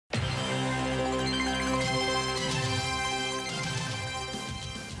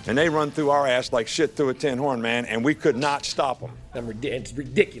and they run through our ass like shit through a tin horn, man, and we could not stop them. It's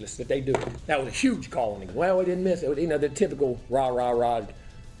ridiculous that they do it. That was a huge call on him. Well, we didn't miss it. You know, the typical rah, rah, rah.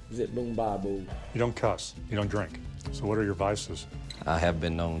 Is it boom, bye, boo? You don't cuss. You don't drink. So what are your vices? I have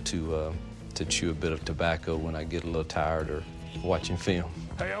been known to chew a bit of tobacco when I get a little tired or watching film.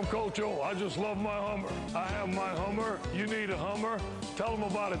 Hey, I'm Coach O. I just love my Hummer. I have my Hummer. You need a Hummer? Tell them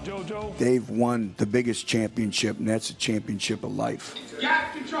about it, JoJo. They've won the biggest championship, and that's a championship of life.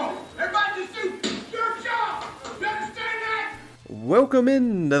 Gas control. Everybody just do your job. You understand that? Welcome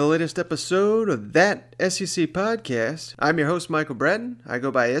in to the latest episode of That SEC Podcast. I'm your host, Michael Bratton. I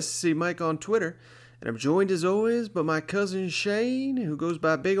go by SEC Mike on Twitter. And I'm joined as always by my cousin Shane, who goes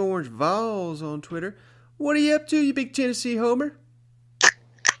by Big Orange Vols on Twitter. What are you up to, you big Tennessee homer?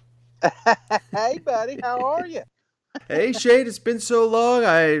 Hey, buddy, how are you? Hey, Shane, it's been so long.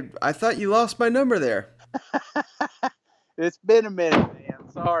 I thought you lost my number there. It's been a minute,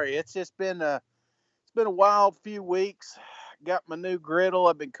 man. Sorry, it's been a wild few weeks. Got my new griddle.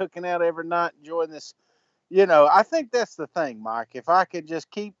 I've been cooking out every night, enjoying this. You know, I think that's the thing, Mike. If I could just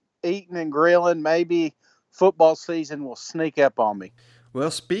keep eating and grilling, maybe football season will sneak up on me.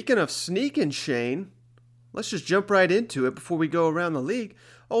 Well, speaking of sneaking, Shane, let's just jump right into it before we go around the league.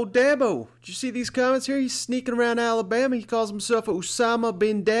 Old Dabo, did you see these comments here? He's sneaking around Alabama. He calls himself Osama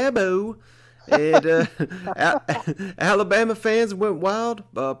bin Dabo. And Alabama fans went wild.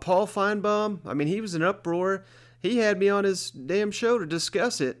 Paul Feinbaum, I mean, he was in uproar. He had me on his damn show to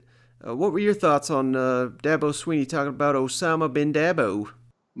discuss it. What were your thoughts on Dabo Swinney talking about Osama bin Dabo?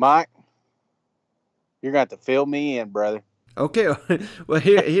 Mike, you're going to have to fill me in, brother. Okay, well,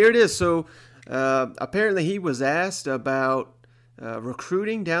 here it is. So apparently he was asked about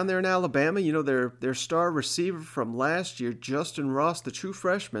recruiting down there in Alabama. You know, their star receiver from last year, Justin Ross, the true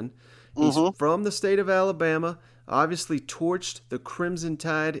freshman. He's from the state of Alabama, obviously torched the Crimson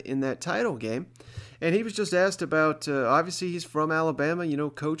Tide in that title game. And he was just asked about, obviously he's from Alabama, you know,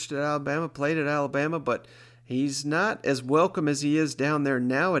 coached at Alabama, played at Alabama, but he's not as welcome as he is down there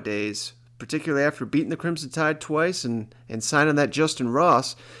nowadays, particularly after beating the Crimson Tide twice and signing that Justin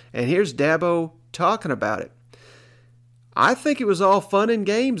Ross. And here's Dabo talking about it. I think it was all fun and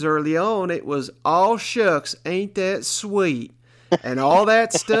games early on. It was all shucks, ain't that sweet? And all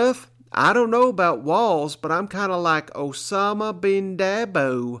that stuff. I don't know about walls, but I'm kind of like Osama bin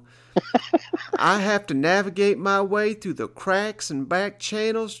Dabo. I have to navigate my way through the cracks and back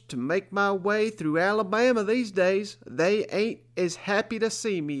channels to make my way through Alabama these days. They ain't as happy to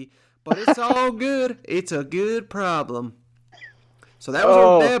see me, but it's all good. It's a good problem. So that was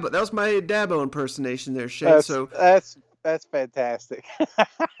our Dabo. That was my Dabo impersonation there, Shane. That's fantastic.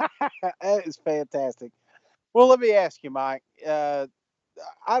 That is fantastic. Well, let me ask you, Mike.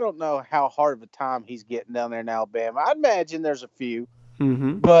 I don't know how hard of a time he's getting down there in Alabama. I imagine there's a few.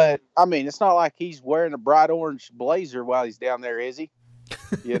 Mm-hmm. But, I mean, it's not like he's wearing a bright orange blazer while he's down there, is he?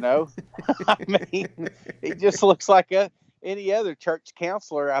 You know? I mean, he just looks like any other church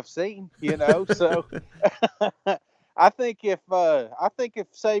counselor I've seen, you know? So, I think if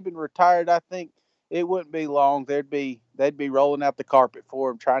Saban retired, I think it wouldn't be long. They'd be rolling out the carpet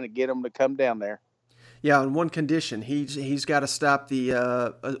for him, trying to get him to come down there. Yeah, on one condition. He's got to stop the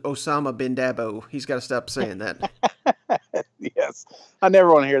Osama bin Dabo. He's got to stop saying that. Yes. I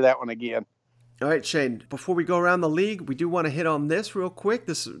never want to hear that one again. All right, Shane, before we go around the league, we do want to hit on this real quick.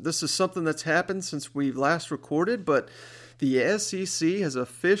 This is something that's happened since we last recorded, but the SEC has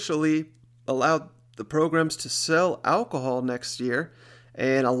officially allowed the programs to sell alcohol next year,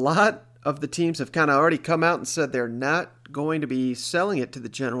 and a lot of the teams have kind of already come out and said they're not going to be selling it to the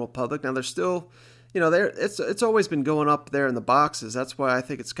general public. Now, they're still... You know, it's always been going up there in the boxes. That's why I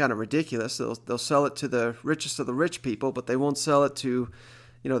think it's kind of ridiculous. They'll sell it to the richest of the rich people, but they won't sell it to,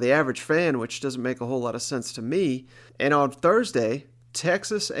 you know, the average fan, which doesn't make a whole lot of sense to me. And on Thursday,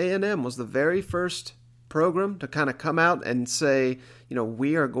 Texas A&M was the very first program to kind of come out and say, you know,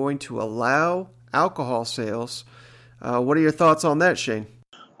 we are going to allow alcohol sales. What are your thoughts on that, Shane?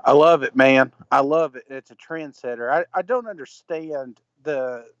 I love it, man. I love it. It's a trendsetter. I don't understand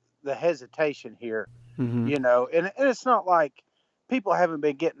the hesitation here, you know, and it's not like people haven't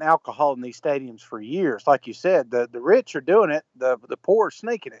been getting alcohol in these stadiums for years. Like you said, the rich are doing it, the poor are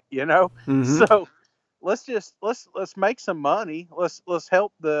sneaking it, you know. So let's make some money. Let's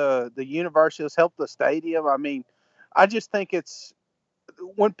help the university. Let's help the stadium. I mean, I just think it's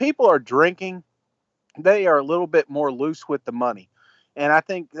when people are drinking, they are a little bit more loose with the money. And I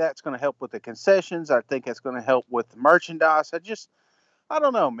think that's going to help with the concessions. I think it's going to help with the merchandise. I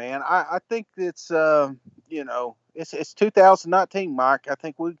don't know, man. I think it's, you know, it's 2019, Mike. I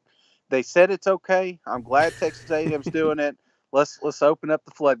think they said it's okay. I'm glad Texas A&M's doing it. let's open up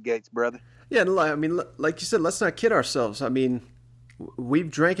the floodgates, brother. Yeah, I mean, like you said, let's not kid ourselves. I mean, we've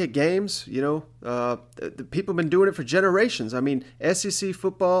drank at games, the people have been doing it for generations. I mean, SEC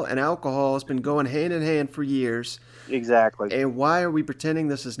football and alcohol has been going hand in hand for years. Exactly. And why are we pretending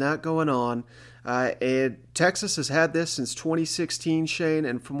this is not going on? And Texas has had this since 2016, Shane,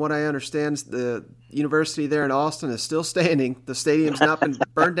 and from what I understand, the university there in Austin is still standing. The stadium's not been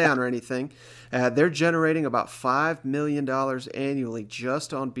burned down or anything. They're generating about $5 million annually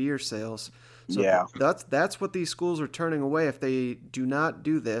just on beer sales. So yeah, that's what these schools are turning away if they do not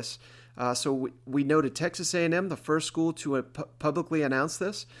do this. So we noted Texas A&M, the first school to publicly announce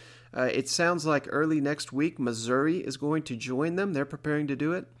this. It sounds like early next week Missouri is going to join them. They're preparing to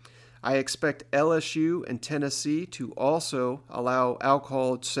do it. I expect LSU and Tennessee to also allow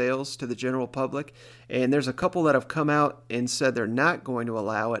alcohol sales to the general public. And there's a couple that have come out and said they're not going to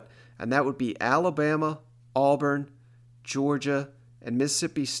allow it, and that would be Alabama, Auburn, Georgia, and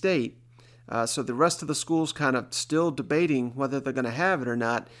Mississippi State. So the rest of the schools kind of still debating whether they're going to have it or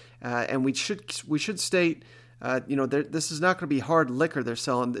not. And we should state, this is not going to be hard liquor they're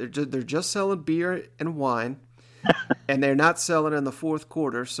selling. They're just selling beer and wine. And they're not selling in the fourth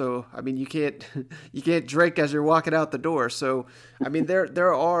quarter, so I mean you can't drink as you're walking out the door. So I mean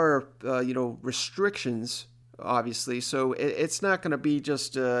there are restrictions obviously. So it's not going to be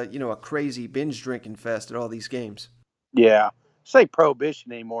just a crazy binge drinking fest at all these games. Yeah, say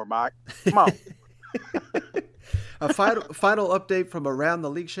prohibition anymore, Mike. Come on. A final update from around the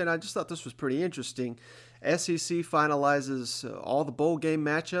league, Shane. I just thought this was pretty interesting. SEC finalizes all the bowl game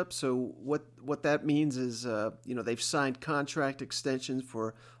matchups. So what that means is, they've signed contract extensions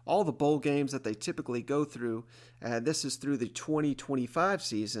for all the bowl games that they typically go through. This is through the 2025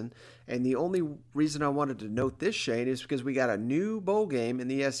 season. And the only reason I wanted to note this, Shane, is because we got a new bowl game in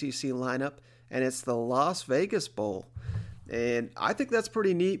the SEC lineup, and it's the Las Vegas Bowl. And I think that's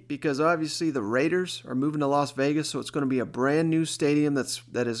pretty neat because obviously the Raiders are moving to Las Vegas, so it's going to be a brand new stadium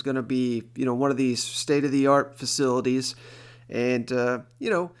that is going to be, one of these state-of-the-art facilities. And, I'm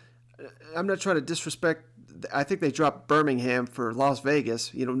not trying to disrespect. I think they dropped Birmingham for Las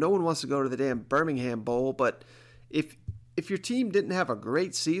Vegas. No one wants to go to the damn Birmingham Bowl, but if your team didn't have a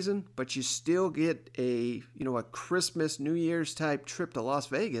great season, but you still get a Christmas, New Year's type trip to Las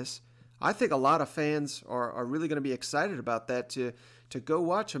Vegas, I think a lot of fans are really going to be excited about that to go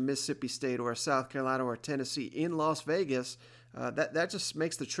watch a Mississippi State or a South Carolina or a Tennessee in Las Vegas. That just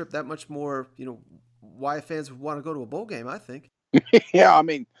makes the trip that much more, why fans would want to go to a bowl game, I think. Yeah, I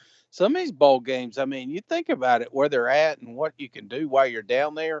mean, some of these bowl games, I mean, you think about it, where they're at and what you can do while you're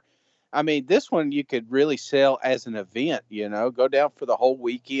down there. I mean, this one you could really sell as an event, go down for the whole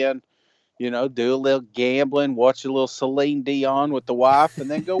weekend. Do a little gambling, watch a little Celine Dion with the wife, and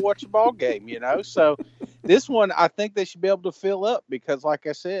then go watch a ball game, So this one, I think they should be able to fill up because, like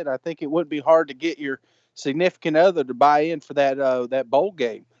I said, I think it wouldn't be hard to get your significant other to buy in for that bowl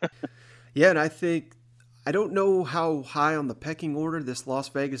game. Yeah, and I don't know how high on the pecking order this Las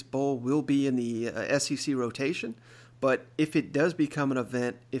Vegas Bowl will be in the SEC rotation, but if it does become an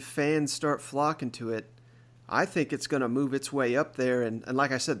event, if fans start flocking to it, I think it's going to move its way up there. And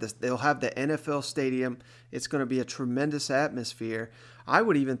like I said, they'll have the NFL stadium. It's going to be a tremendous atmosphere. I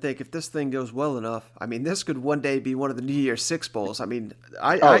would even think if this thing goes well enough, I mean, this could one day be one of the New Year's Six Bowls. I mean,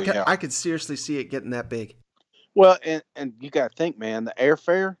 I could seriously see it getting that big. Well, and you got to think, man, the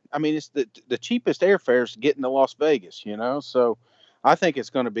airfare, I mean, it's the cheapest airfare is getting to Las Vegas, So I think it's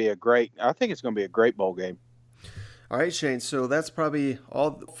going to be a great bowl game. All right, Shane, so that's probably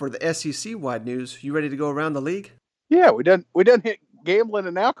all for the SEC-wide news. You ready to go around the league? Yeah, we done hit gambling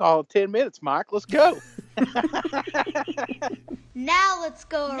and alcohol in 10 minutes, Mike. Let's go. Now let's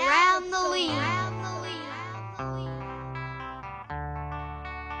go around the league.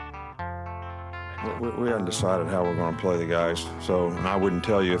 We haven't decided how we're going to play the guys, and I wouldn't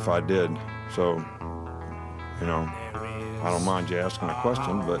tell you if I did. So, I don't mind you asking a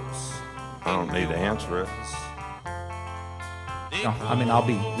question, but I don't need to answer it. I mean, I'll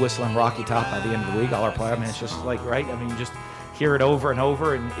be whistling Rocky Top by the end of the week. All our play. I mean, it's just like, right? I mean, you just hear it over and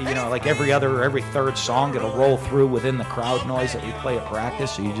over, and like every third song, it'll roll through within the crowd noise that we play at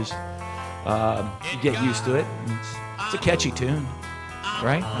practice. So you just you get used to it. It's a catchy tune,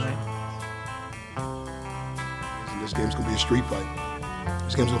 right? This game's gonna be a street fight.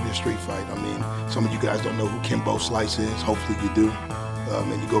 This game's gonna be a street fight. I mean, some of you guys don't know who Kimbo Slice is. Hopefully you do.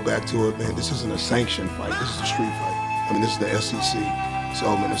 And you go back to it, man. This isn't a sanctioned fight. This is a street fight. I mean, this is the SEC.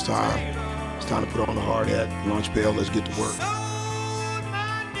 So, man, it's time to put on the hard hat, lunch pail, let's get to work.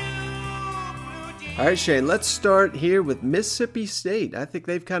 All right, Shane, let's start here with Mississippi State. I think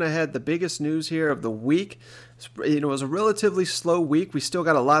they've kind of had the biggest news here of the week. It was a relatively slow week. We still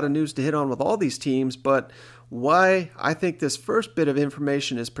got a lot of news to hit on with all these teams, but why I think this first bit of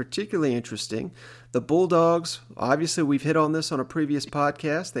information is particularly interesting. The Bulldogs, obviously we've hit on this on a previous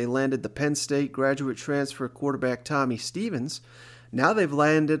podcast. They landed the Penn State graduate transfer quarterback Tommy Stevens. Now they've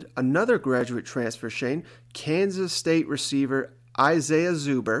landed another graduate transfer, Shane, Kansas State receiver Isaiah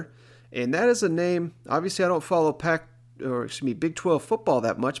Zuber. And that is a name, obviously I don't follow Big 12 football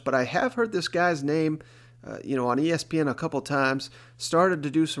that much, but I have heard this guy's name on ESPN a couple times, started to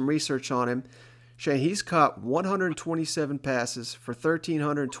do some research on him. Shane, he's caught 127 passes for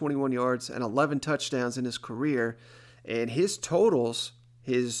 1,321 yards and 11 touchdowns in his career. And his totals,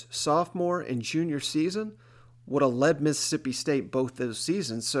 his sophomore and junior season, would have led Mississippi State both those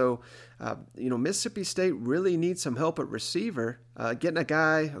seasons. So, Mississippi State really needs some help at receiver. Getting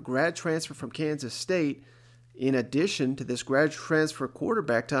a grad transfer from Kansas State, in addition to this grad transfer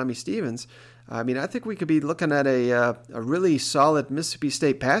quarterback, Tommy Stevens, I think we could be looking at a really solid Mississippi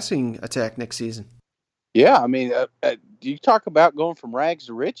State passing attack next season. Yeah, you talk about going from rags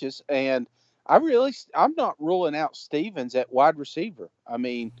to riches, and I'm not ruling out Stevens at wide receiver. I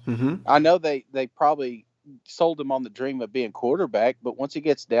know they probably sold him on the dream of being quarterback, but once he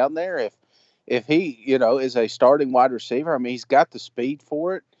gets down there, if he is a starting wide receiver, he's got the speed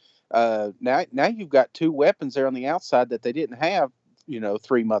for it. Now you've got two weapons there on the outside that they didn't have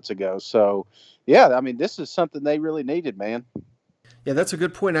 3 months ago. So yeah, this is something they really needed, man. Yeah, that's a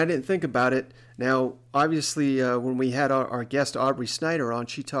good point. I didn't think about it. Now, obviously, when we had our guest Aubrey Snyder on,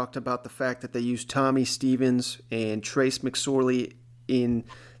 she talked about the fact that they used Tommy Stevens and Trace McSorley in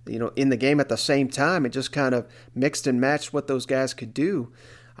the game at the same time. It just kind of mixed and matched what those guys could do.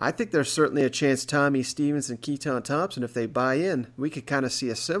 I think there's certainly a chance Tommy Stevens and Keaton Thompson, if they buy in, we could kind of see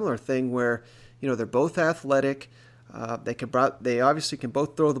a similar thing where, they're both athletic. They obviously can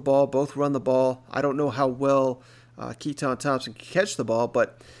both throw the ball, both run the ball. I don't know how well Keaton Thompson can catch the ball,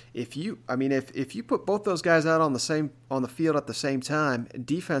 but if you put both those guys out on the field at the same time,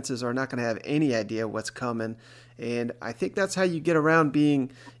 defenses are not going to have any idea what's coming. And I think that's how you get around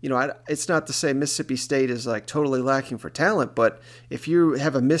being, it's not to say Mississippi State is like totally lacking for talent, but if you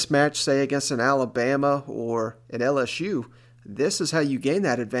have a mismatch, say against an Alabama or an LSU, this is how you gain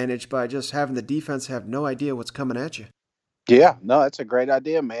that advantage, by just having the defense have no idea what's coming at you. Yeah, no, that's a great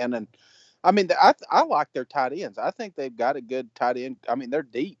idea, man. And I like their tight ends. I think they've got a good tight end. They're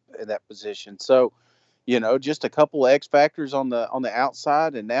deep in that position. So, just a couple of X factors on the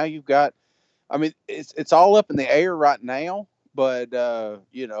outside, and now you've got. It's all up in the air right now. But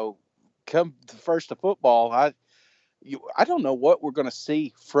come the first of football, I don't know what we're going to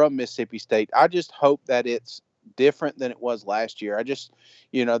see from Mississippi State. I just hope that it's different than it was last year. I just,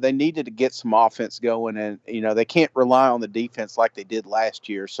 they needed to get some offense going, and, they can't rely on the defense like they did last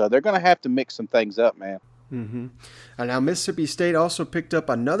year. So they're going to have to mix some things up, man. Mm-hmm. And now Mississippi State also picked up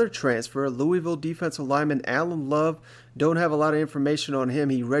another transfer, Louisville defensive lineman Alan Love. Don't have a lot of information on him.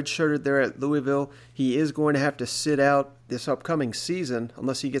 He redshirted there at Louisville. He is going to have to sit out this upcoming season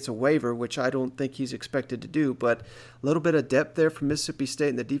unless he gets a waiver, which I don't think he's expected to do. But a little bit of depth there for Mississippi State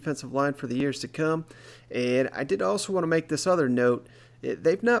in the defensive line for the years to come. And I did also want to make this other note.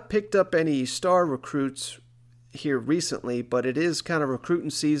 They've not picked up any star recruits here recently, but it is kind of recruiting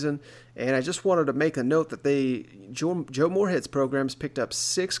season, and I just wanted to make a note that Joe Moorhead's programs picked up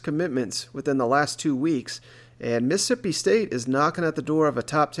 6 commitments within the last 2 weeks, and Mississippi State is knocking at the door of a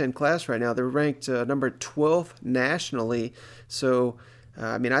top 10 class right now. They're ranked number 12th nationally, so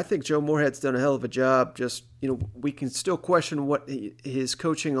I think Joe Moorhead's done a hell of a job. Just, we can still question what his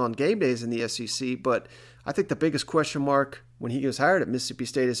coaching on game days in the SEC, but I think the biggest question mark when he was hired at Mississippi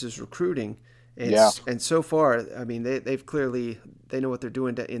State is his recruiting. And so far, they've clearly, they know what they're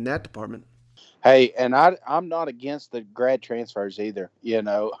doing in that department. Hey, and I'm not against the grad transfers either.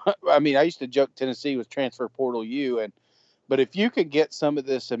 I used to joke Tennessee was transfer portal U, but if you could get some of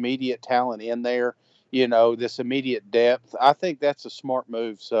this immediate talent in there, this immediate depth, I think that's a smart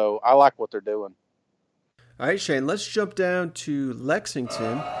move. So I like what they're doing. All right, Shane, let's jump down to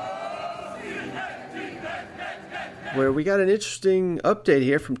Lexington, where we got an interesting update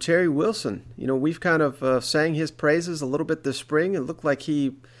here from Terry Wilson. We've kind of sang his praises a little bit this spring. It looked like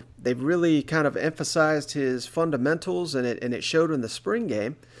they've really kind of emphasized his fundamentals, and it showed in the spring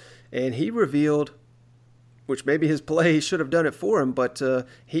game. And he revealed, which maybe his play should have done it for him, but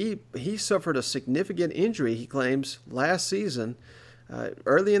he suffered a significant injury, he claims, last season,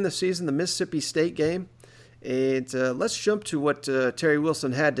 early in the season, the Mississippi State game. And let's jump to what Terry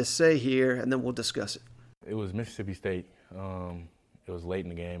Wilson had to say here, and then we'll discuss it. It was Mississippi State. It was late in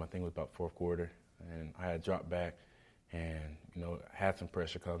the game. I think it was about fourth quarter. and I had dropped back and, had some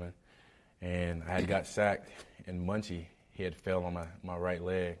pressure coming. And I had got sacked, and Munchie, he had fell on my right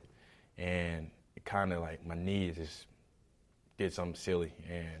leg, and it kind of like my knee just did something silly.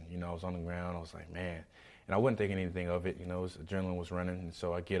 And, I was on the ground. I was like, man. And I wasn't thinking anything of it. Adrenaline was running. And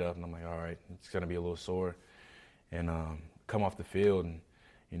so I get up, and I'm like, all right, it's going to be a little sore. And come off the field, and,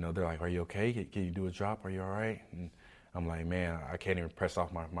 they're like, are you okay? Can you do a drop? Are you all right? And I'm like, man, I can't even press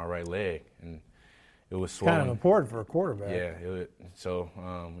off my right leg. And it was swollen. Kind of important for a quarterback. Yeah. So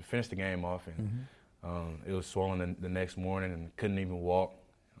we finished the game off, and it was swollen the next morning, and couldn't even walk.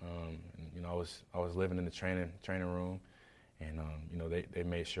 And, I was living in the training room, and they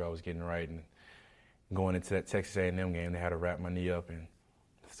made sure I was getting right. And going into that Texas A&M game, they had to wrap my knee up and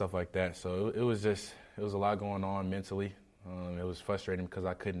stuff like that. So it was a lot going on mentally. It was frustrating because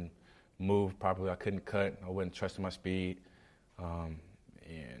I couldn't move properly. I couldn't cut. I wasn't trusting my speed. And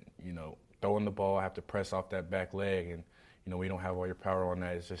throwing the ball, I have to press off that back leg, and we don't have all your power on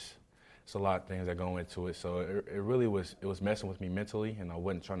that. It's a lot of things that go into it. So it really was messing with me mentally, and I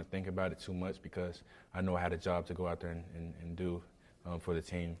wasn't trying to think about it too much because I know I had a job to go out there and do for the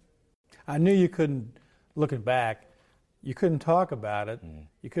team. I knew you couldn't, looking back, you couldn't talk about it.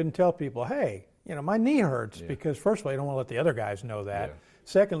 You couldn't tell people, hey, my knee hurts, because first of all, you don't want to let the other guys know that. Yeah.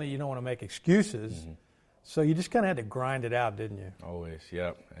 Secondly, you don't want to make excuses. So you just kind of had to grind it out, didn't you? Always,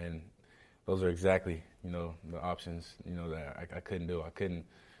 yep. And those are exactly, the options, that I couldn't do. I couldn't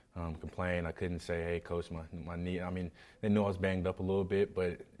complain. I couldn't say, hey, coach, my knee. I mean, they knew I was banged up a little bit,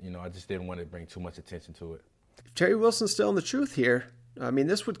 but, I just didn't want to bring too much attention to it. If Terry Wilson's telling the truth here, I mean,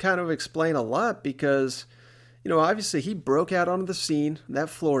 this would kind of explain a lot because, obviously he broke out onto the scene in that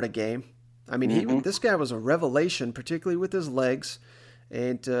Florida game. I mean, this guy was a revelation, particularly with his legs.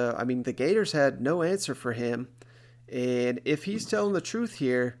 And, the Gators had no answer for him. And if he's telling the truth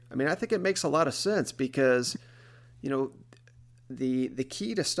here, I think it makes a lot of sense because, the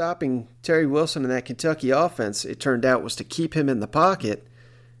key to stopping Terry Wilson in that Kentucky offense, it turned out, was to keep him in the pocket.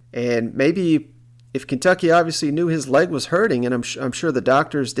 And maybe if Kentucky obviously knew his leg was hurting, and I'm sure the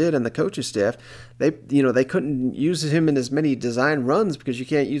doctors did and the coaching staff, they couldn't use him in as many design runs because you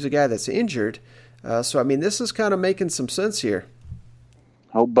can't use a guy that's injured. So this is kind of making some sense here.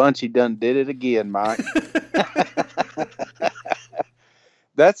 Whole bunch, he done did it again, Mike.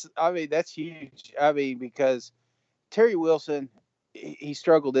 That's huge. Because Terry Wilson, he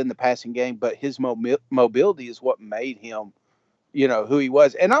struggled in the passing game, but his mobility is what made him, who he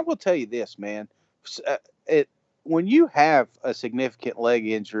was. And I will tell you this, man, when you have a significant leg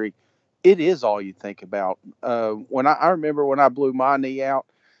injury, it is all you think about. When I remember when I blew my knee out,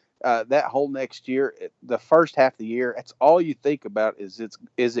 that whole next year, the first half of the year, that's all you think about is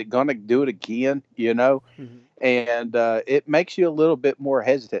it going to do it again, And it makes you a little bit more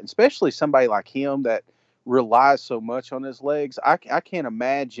hesitant, especially somebody like him that relies so much on his legs. I can't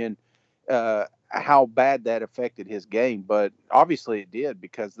imagine how bad that affected his game, but obviously it did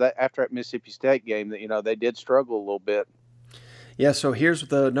because after that Mississippi State game, that they did struggle a little bit. Yeah, so here's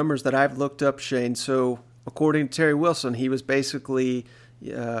the numbers that I've looked up, Shane. So according to Terry Wilson, he was basically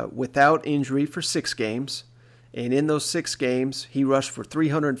without injury for 6 games. And in those 6 games, he rushed for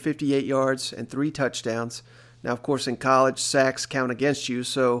 358 yards and 3 touchdowns. Now, of course, in college, sacks count against you,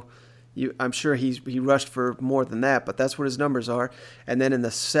 so I'm sure he rushed for more than that, but that's what his numbers are. And then in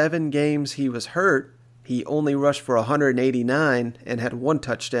the 7 games he was hurt, he only rushed for 189 and had 1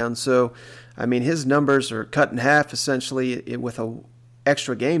 touchdown. So, his numbers are cut in half, essentially, with an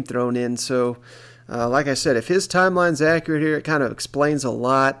extra game thrown in. So, like I said, if his timeline's accurate here, it kind of explains a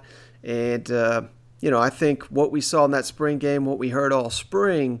lot. And, I think what we saw in that spring game, what we heard all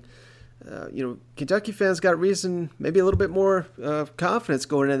spring, Kentucky fans got reason, maybe a little bit more confidence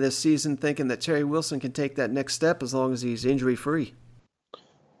going into this season, thinking that Terry Wilson can take that next step as long as he's injury-free.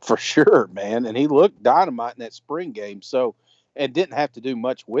 For sure, man. And he looked dynamite in that spring game, and didn't have to do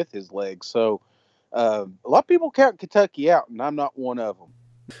much with his legs. So a lot of people count Kentucky out, and I'm not one of them.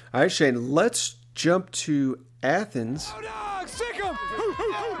 All right, Shane, let's jump to Athens.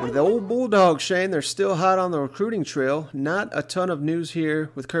 With the old Bulldogs, Shane, they're still hot on the recruiting trail. Not a ton of news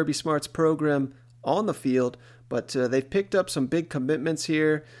here with Kirby Smart's program on the field, but they've picked up some big commitments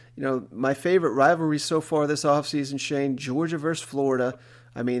here. My favorite rivalry so far this offseason, Shane, Georgia versus Florida.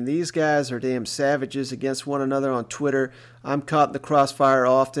 These guys are damn savages against one another on Twitter. I'm caught in the crossfire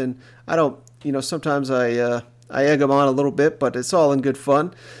often. I don't, sometimes I egg them on a little bit, but it's all in good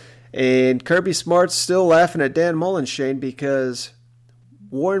fun. And Kirby Smart's still laughing at Dan Mullen, Shane, because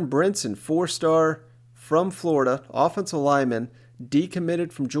Warren Brinson, 4-star from Florida, offensive lineman,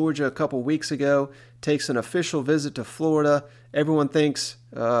 decommitted from Georgia a couple weeks ago, takes an official visit to Florida. Everyone thinks,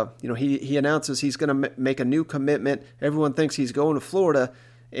 he announces he's going to make a new commitment. Everyone thinks he's going to Florida,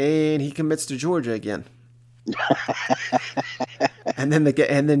 and he commits to Georgia again. and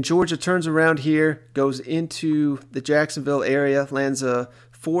then Georgia turns around here, goes into the Jacksonville area, lands a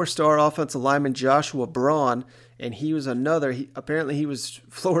 4-star offensive lineman, Joshua Braun, and he was apparently he was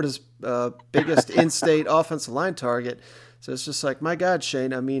Florida's biggest in-state offensive line target. So it's just like, my God,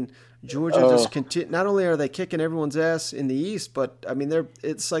 Shane. I mean, Georgia just not only are they kicking everyone's ass in the East, but I mean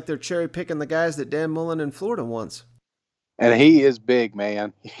it's like they're cherry picking the guys that Dan Mullen in Florida wants. And he is big,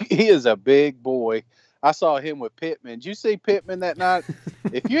 man. He is a big boy. I saw him with Pittman. Did you see Pittman that night?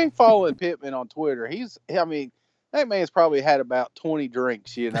 If you ain't following Pittman on Twitter, that man's probably had about 20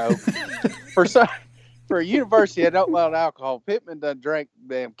 drinks, For a university that don't allow alcohol, Pittman done drank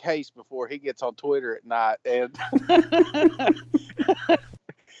damn case before he gets on Twitter at night. And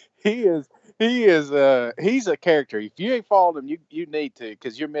he's a character. If you ain't followed him, you need to,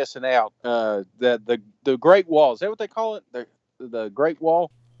 because you're missing out. The Great Wall, is that what they call it? The Great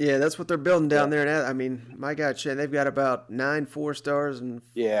Wall? Yeah, that's what they're building down there. And I mean, my God, Shane, they've got about 9 4-stars and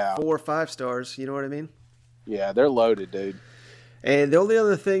 4 5-stars. You know what I mean? Yeah, they're loaded, dude. And the only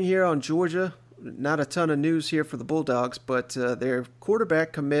other thing here on Georgia, not a ton of news here for the Bulldogs, but their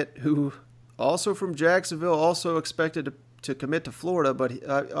quarterback commit, who also from Jacksonville, also expected to commit to Florida, but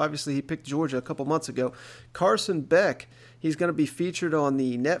obviously he picked Georgia a couple months ago. Carson Beck, he's going to be featured on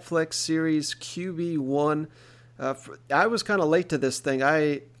the Netflix series QB1. I was kind of late to this thing.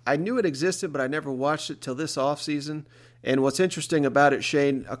 I knew it existed, but I never watched it till this offseason. And what's interesting about it,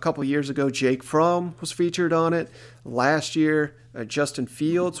 Shane, a couple years ago, Jake Fromm was featured on it. Last year, Justin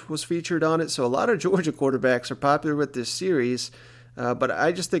Fields was featured on it. So a lot of Georgia quarterbacks are popular with this series. But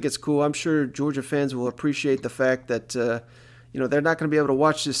I just think it's cool. I'm sure Georgia fans will appreciate the fact that, they're not going to be able to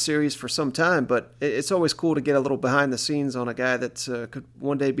watch this series for some time. But it's always cool to get a little behind the scenes on a guy that could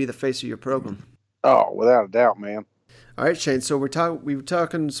one day be the face of your program. Oh, without a doubt, man. All right, Shane. So we were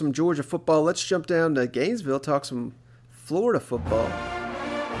talking some Georgia football. Let's jump down to Gainesville, talk some Florida football.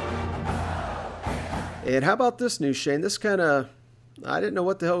 And how about this news, Shane? This I didn't know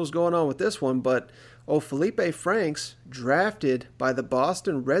what the hell was going on with this one, but Felipe Franks drafted by the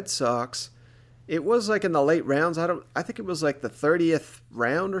Boston Red Sox. It was like in the late rounds. I think it was like the 30th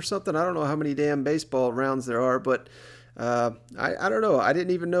round or something. I don't know how many damn baseball rounds there are, but I don't know. I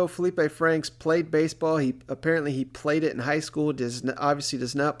didn't even know Felipe Franks played baseball. He played it in high school. Obviously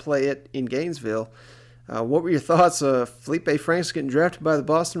does not play it in Gainesville. What were your thoughts of Felipe Franks getting drafted by the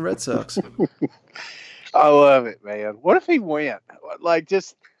Boston Red Sox? I love it, man. What if he went? Like,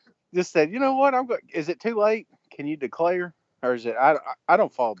 just said, you know what? Is it too late? Can you declare? Or is it? I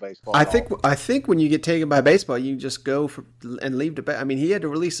don't follow baseball. I think when you get taken by baseball, you just go and leave the. I mean, he had to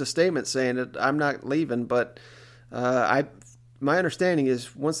release a statement saying that I'm not leaving, but my understanding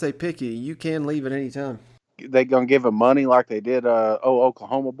is once they pick you, you can leave at any time. They gonna give him money like they did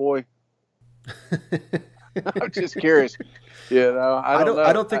Oklahoma boy? I'm just curious. I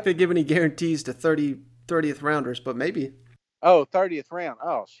don't think they give any guarantees to 30th rounders, but maybe. Oh, 30th round.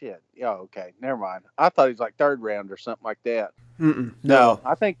 Oh, shit. Yeah, okay. Never mind. I thought he was like 3rd round or something like that. No,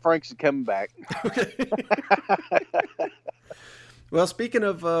 I think Franks is coming back. Okay. Well, speaking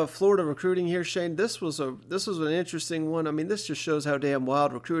of Florida recruiting here, Shane, this was an interesting one. I mean, this just shows how damn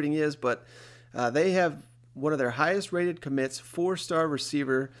wild recruiting is, but they have one of their highest rated commits, 4-star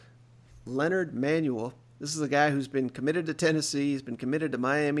receiver, Leonard Manuel. This is a guy who's been committed to Tennessee. He's been committed to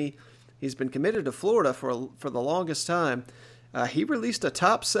Miami. He's been committed to Florida for the longest time. He released a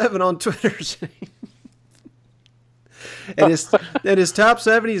top 7 on Twitter. and his top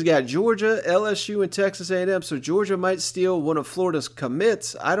 7, he's got Georgia, LSU, and Texas A&M. So Georgia might steal one of Florida's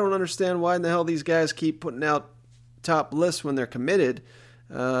commits. I don't understand why in the hell these guys keep putting out top lists when they're committed.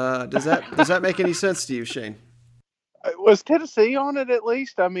 Does that make any sense to you, Shane? Was Tennessee on it at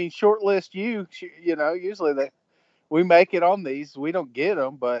least? I mean, shortlist usually we make it on these. We don't get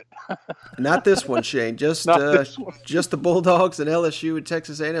them, but not this one, Shane. Just the Bulldogs and LSU and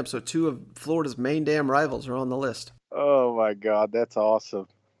Texas A&M. So 2 of Florida's main damn rivals are on the list. Oh my God, that's awesome.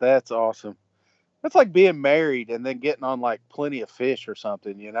 That's awesome. That's like being married and then getting on like Plenty of Fish or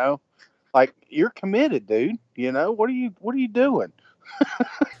something. Like you're committed, dude. What are you doing?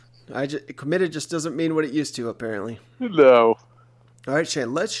 Committed just doesn't mean what it used to, apparently. No. All right,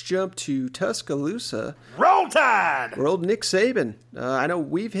 Shane, let's jump to Tuscaloosa. Roll Tide! Where old Nick Saban. I know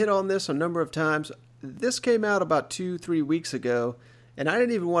we've hit on this a number of times. This came out about 2-3 weeks ago, and I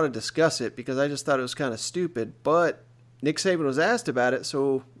didn't even want to discuss it because I just thought it was kind of stupid. But Nick Saban was asked about it,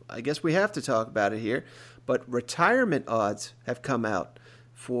 so I guess we have to talk about it here, but retirement odds have come out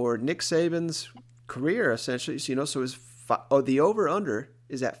for Nick Saban's career, essentially. So the over-under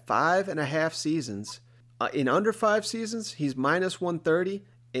is at 5.5 seasons. In under 5 seasons, he's minus 130,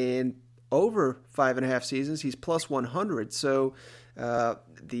 and over 5.5 seasons, he's plus 100. So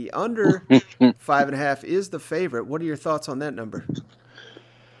the under 5.5 is the favorite. What are your thoughts on that number?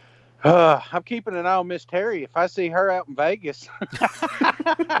 I'm keeping an eye on Miss Terry. If I see her out in Vegas,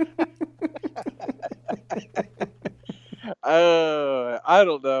 I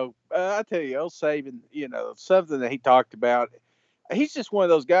don't know. I tell you, old Saban, something that he talked about. He's just one of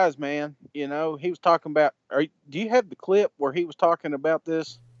those guys, man. He was talking about. Do you have the clip where he was talking about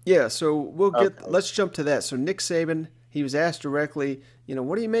this? Yeah. So let's jump to that. So Nick Saban, he was asked directly,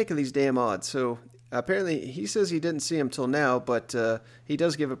 what do you make of these damn odds? So apparently he says he didn't see him till now, but he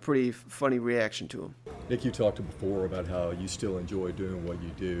does give a pretty funny reaction to him. Nick, you talked before about how you still enjoy doing what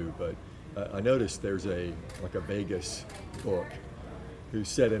you do, but I noticed there's a Vegas book who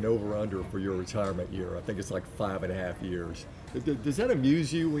set an over-under for your retirement year. I think it's like 5.5 years. Does that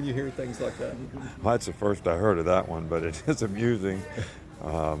amuse you when you hear things like that? Well, that's the first I heard of that one, but it is amusing.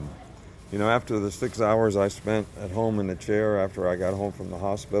 After the 6 hours I spent at home in the chair after I got home from the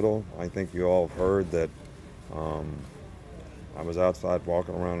hospital, I think you all have heard that I was outside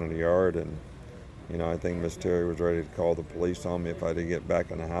walking around in the yard, and I think Miss Terry was ready to call the police on me if I didn't get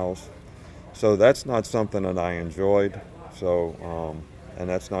back in the house. So that's not something that I enjoyed. So, and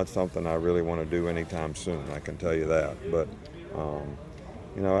that's not something I really want to do anytime soon, I can tell you that. But,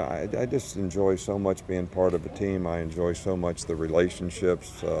 I just enjoy so much being part of a team. I enjoy so much the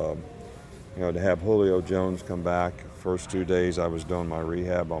relationships. To have Julio Jones come back, first 2 days I was doing my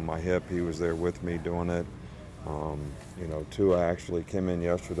rehab on my hip. He was there with me doing it. Tua actually came in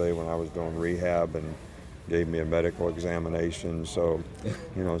yesterday when I was doing rehab and gave me a medical examination. So,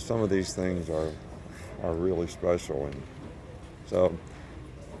 some of these things are really special. And so,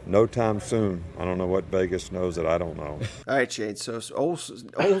 no time soon. I don't know what Vegas knows that I don't know. All right, Shane. So old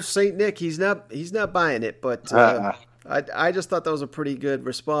Saint Nick, he's not buying it. But I just thought that was a pretty good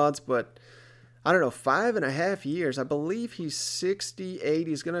response. But I don't know, 5.5 years. I believe he's 68.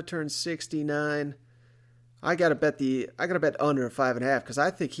 He's going to turn 69. I gotta bet under 5.5 because I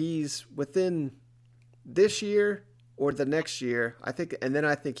think he's within this year or the next year. I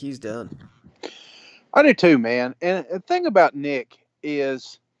think he's done. I do too, man. And the thing about Nick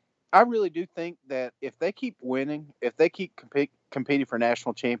is, I really do think that if they keep winning, if they keep competing for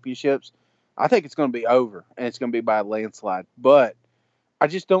national championships, I think it's going to be over, and it's going to be by a landslide. But I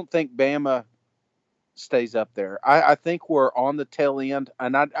just don't think Bama stays up there. I think we're on the tail end,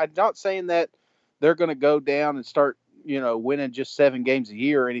 and I'm not saying that they're going to go down and start, winning just 7 games a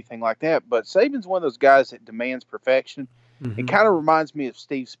year or anything like that. But Saban's one of those guys that demands perfection. Mm-hmm. It kind of reminds me of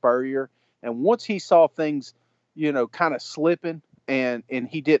Steve Spurrier. And once he saw things, kind of slipping, and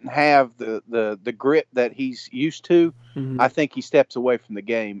he didn't have the grip that he's used to, mm-hmm. I think he steps away from the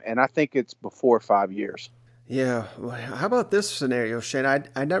game. And I think it's before 5 years. Yeah. Well, how about this scenario, Shane?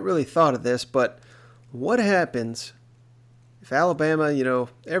 I not really thought of this, but what happens if Alabama,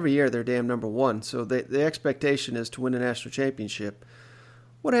 every year they're damn number one, so the expectation is to win a national championship.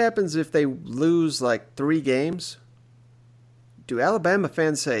 What happens if they lose like 3 games? Do Alabama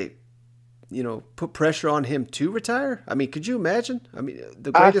fans say, put pressure on him to retire? I mean, could you imagine? I mean,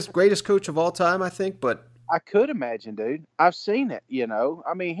 the greatest coach of all time, I think, but I could imagine, dude. I've seen it,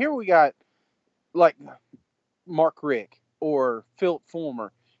 I mean, here we got like Mark Richt or Philip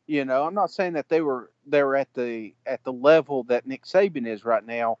Fulmer. I'm not saying that they were at the level that Nick Saban is right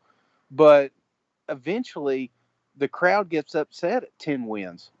now, but eventually the crowd gets upset at 10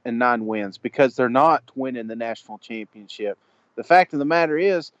 wins and 9 wins because they're not winning the national championship. The fact of the matter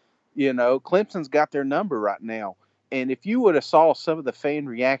is, Clemson's got their number right now. And if you would have saw some of the fan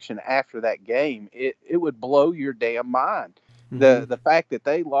reaction after that game, it would blow your damn mind. Mm-hmm. The fact that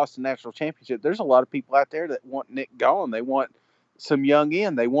they lost the national championship, there's a lot of people out there that want Nick gone. They want some young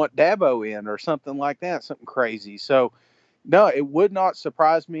in. They want Dabo in or something like that, something crazy. So, no, it would not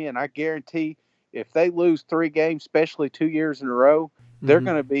surprise me, and I guarantee if they lose 3 games, especially 2 years in a row, mm-hmm.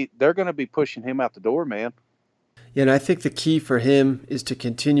 they're gonna be pushing him out the door, man. Yeah, and I think the key for him is to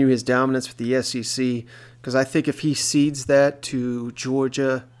continue his dominance with the SEC, because I think if he cedes that to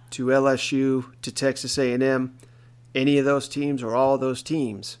Georgia, to LSU, to Texas A&M, any of those teams or all of those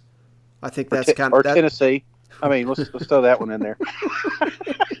teams, I think that's kind of or Tennessee. I mean, let's throw that one in there.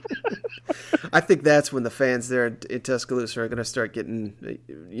 I think that's when the fans there in Tuscaloosa are going to start getting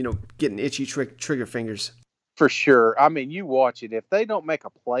itchy trigger fingers. For sure. I mean, you watch it. If they don't make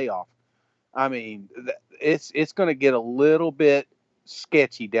a playoff, I mean, it's going to get a little bit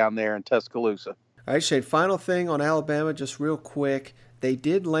sketchy down there in Tuscaloosa. All right, Shane, final thing on Alabama, just real quick. They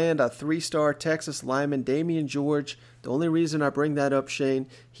did land a 3-star Texas lineman, Damian George. The only reason I bring that up, Shane,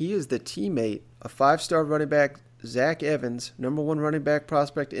 he is the teammate of 5-star running back Zach Evans, number 1 running back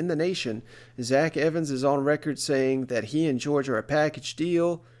prospect in the nation. Zach Evans is on record saying that he and George are a package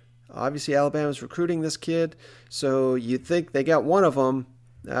deal. Obviously, Alabama's recruiting this kid, so you'd think they got one of them.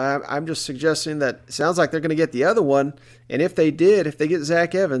 I'm just suggesting that it sounds like they're going to get the other one, and if they get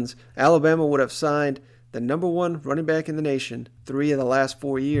Zach Evans, Alabama would have signed the number 1 running back in the nation 3 of the last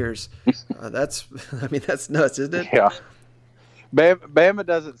 4 years. That's nuts, isn't it? Yeah. Bama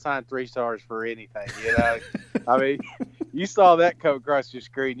doesn't sign 3-stars for anything, you know. I mean, you saw that come across your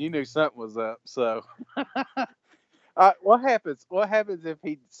screen, you knew something was up. So, what happens? What happens if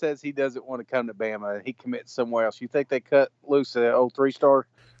he says he doesn't want to come to Bama and he commits somewhere else? You think they cut loose an old 3-star?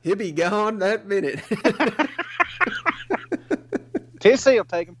 He'll be gone that minute. Tennessee will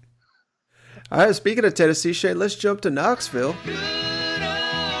take him. All right, speaking of Tennessee, Shane, let's jump to Knoxville.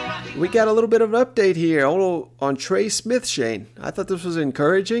 We got a little bit of an update here on Trey Smith, Shane. I thought this was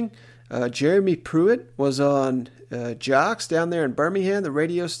encouraging. Jeremy Pruitt was on Jocks down there in Birmingham, the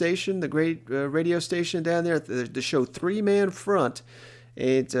radio station, the great radio station down there, the show 3-Man Front.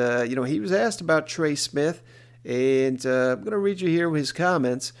 And, he was asked about Trey Smith. And I'm going to read you here his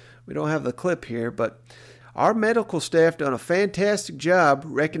comments. We don't have the clip here, but our medical staff done a fantastic job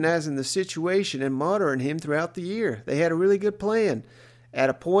recognizing the situation and monitoring him throughout the year. They had a really good plan. At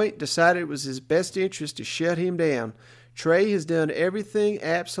a point, decided it was his best interest to shut him down. Trey has done everything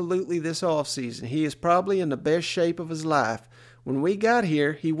absolutely this offseason. He is probably in the best shape of his life. When we got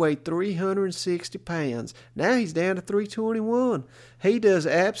here, he weighed 360 pounds. Now he's down to 321. He does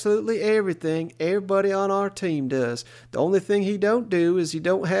absolutely everything everybody on our team does. The only thing he don't do is he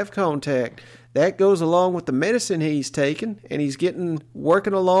don't have contact. That goes along with the medicine he's taken, and he's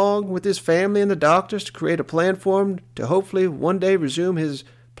working along with his family and the doctors to create a plan for him to hopefully one day resume his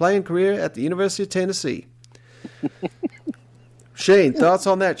playing career at the University of Tennessee. Shane, thoughts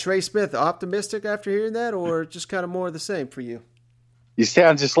on that? Trey Smith, optimistic after hearing that, or just kind of more of the same for you? You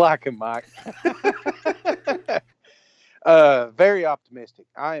sound just like him, Mike. Very optimistic.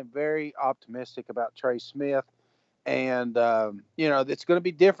 I am very optimistic about Trey Smith. And, it's going to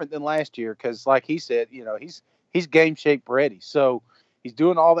be different than last year because, like he said, he's game shape ready. So he's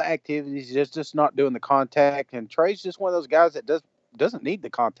doing all the activities. He's just not doing the contact. And Trey's just one of those guys that doesn't need the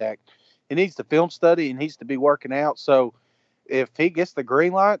contact. He needs the film study and needs to be working out. So if he gets the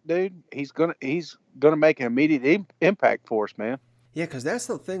green light, dude, he's gonna make an immediate impact for us, man. Yeah, because that's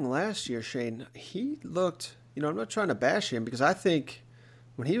the thing last year, Shane. He looked, I'm not trying to bash him because I think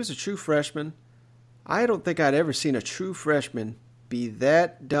when he was a true freshman, I don't think I'd ever seen a true freshman be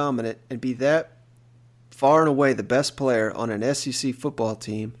that dominant and be that far and away the best player on an SEC football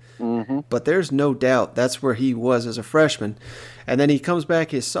team. Mm-hmm. But there's no doubt that's where he was as a freshman. And then he comes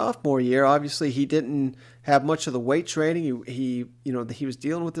back his sophomore year. Obviously, he didn't have much of the weight training. He was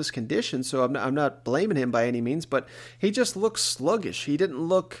dealing with this condition, so I'm not blaming him by any means. But he just looked sluggish. He didn't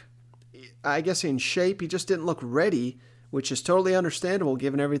look, I guess, in shape. He just didn't look ready, which is totally understandable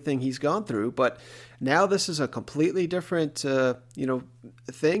given everything he's gone through. But now this is a completely different,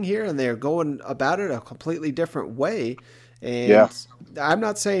 thing here, and they're going about it a completely different way. And yeah. I'm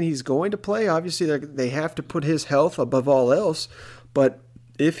not saying he's going to play. Obviously, they have to put his health above all else. But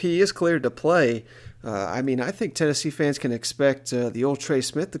if he is cleared to play, I think Tennessee fans can expect the old Trey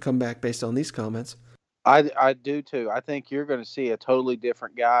Smith to come back based on these comments. I do too. I think you're going to see a totally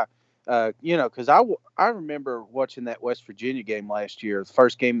different guy. Because I remember watching that West Virginia game last year, the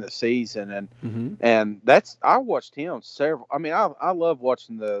first game of the season, and I watched him several. I mean, I love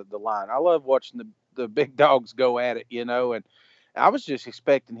watching the line. I love watching the big dogs go at it, and I was just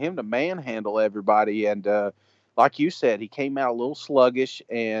expecting him to manhandle everybody. And like you said, he came out a little sluggish,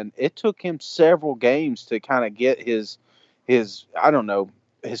 and it took him several games to kind of get his his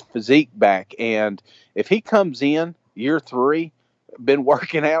physique back. And if he comes in year 3. Been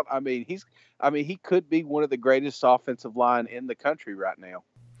working out. He could be one of the greatest offensive line in the country right now.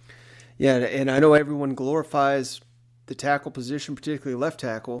 Yeah, and I know everyone glorifies the tackle position, particularly left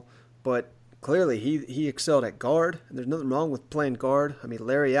tackle, but clearly he excelled at guard. And there's nothing wrong with playing guard.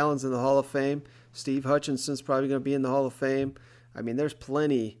 Larry Allen's in the Hall of Fame. Steve Hutchinson's probably going to be in the Hall of Fame. There's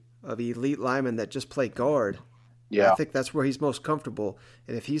plenty of elite linemen that just play guard. Yeah, I think that's where he's most comfortable.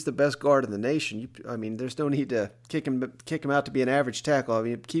 And if he's the best guard in the nation, there's no need to kick him out to be an average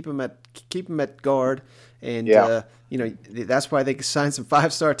tackle. Keep him at guard, and that's why they signed some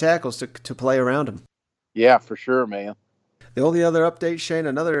 5-star tackles to play around him. Yeah, for sure, man. The only other update, Shane,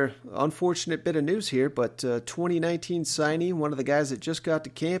 another unfortunate bit of news here, but 2019 signee, one of the guys that just got to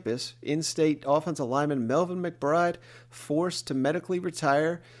campus, in-state offensive lineman Melvin McBride, forced to medically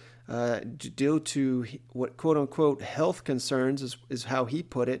retire due to what quote-unquote health concerns is how he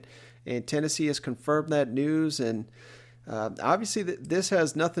put it. And Tennessee has confirmed that news, and obviously this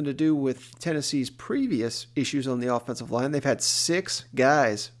has nothing to do with Tennessee's previous issues on the offensive line. They've had 6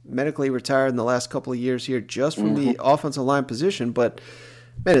 guys medically retired in the last couple of years here just from the offensive line position. But,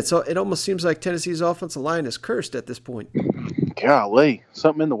 man, it almost seems like Tennessee's offensive line is cursed at this point. Golly,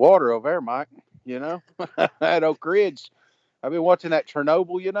 something in the water over there, Mike. At Oak Ridge. I've been watching that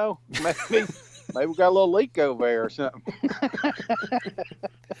Chernobyl, Maybe we got a little leak over there or something.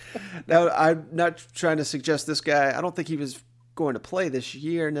 Now, I'm not trying to suggest this guy, I don't think he was going to play this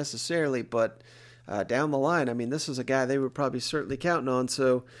year necessarily, but down the line, I mean, this is a guy they were probably certainly counting on.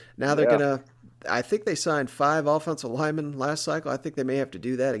 So now they're going to, I think they signed 5 offensive linemen last cycle. I think they may have to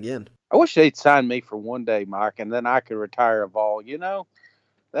do that again. I wish they'd sign me for one day, Mike, and then I could retire of all.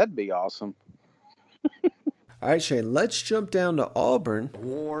 That'd be awesome. All right, Shane, let's jump down to Auburn.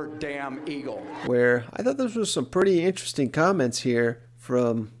 War damn Eagle. Where I thought those were some pretty interesting comments here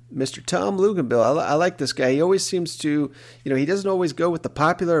from Mr. Tom Luginbill. I like this guy. He always seems to, he doesn't always go with the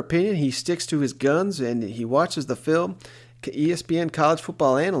popular opinion. He sticks to his guns and he watches the film. ESPN college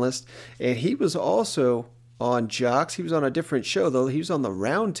football analyst. And he was also on Jocks. He was on a different show, though. He was on the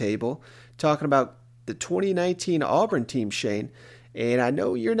Round Table talking about the 2019 Auburn team, Shane. And I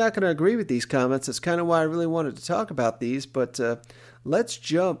know you're not going to agree with these comments. That's kind of why I really wanted to talk about these. But let's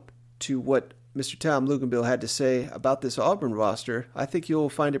jump to what Mr. Tom Luginbill had to say about this Auburn roster. I think you'll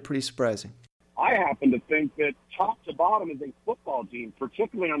find it pretty surprising. I happen to think that top to bottom is a football team,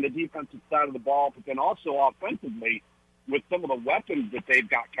 particularly on the defensive side of the ball, but then also offensively with some of the weapons that they've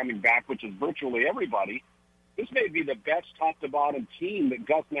got coming back, which is virtually everybody. This may be the best top to bottom team that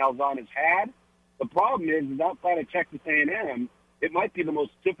Gus Malzahn has had. The problem is outside of Texas A&M, it might be the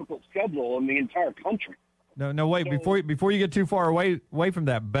most difficult schedule in the entire country. No, wait. So, before you get too far away from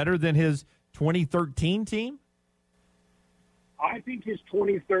that, better than his 2013 team? I think his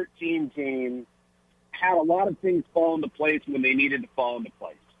 2013 team had a lot of things fall into place when they needed to fall into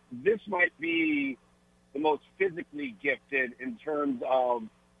place. This might be the most physically gifted in terms of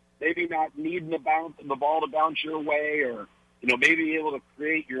maybe not needing the ball to bounce your way, or maybe able to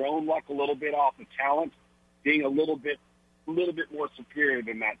create your own luck a little bit off of talent, being a little bit more superior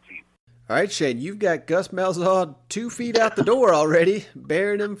than that team. All right, Shane, you've got Gus Malzahn 2 feet out the door already,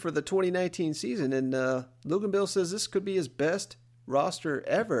 bearing him for the 2019 season. And Luginbill says this could be his best roster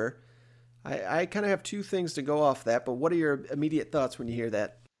ever. I kind of have 2 things to go off that, but what are your immediate thoughts when you hear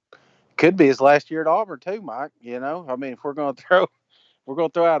that? Could be his last year at Auburn too, Mike. I mean, if we're going to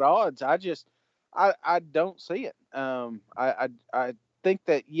throw out odds, I don't see it. I think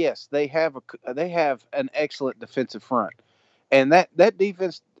that yes, they have an excellent defensive front, and that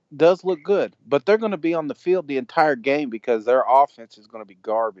defense does look good, but they're going to be on the field the entire game because their offense is going to be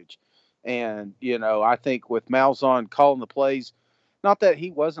garbage. And I think with Malzahn calling the plays, not that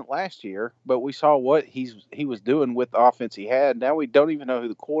he wasn't last year, but we saw what he was doing with the offense he had. Now we don't even know who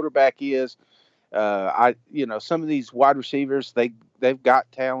the quarterback is. Some of these wide receivers, they've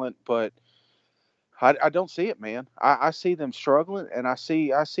got talent, but I don't see it, man. I see them struggling, and I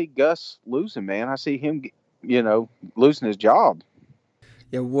see Gus losing, man. I see him, losing his job.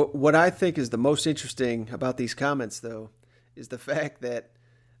 Yeah, what I think is the most interesting about these comments, though, is the fact that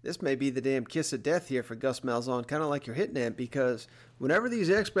this may be the damn kiss of death here for Gus Malzahn, kind of like you're hitting at, because whenever these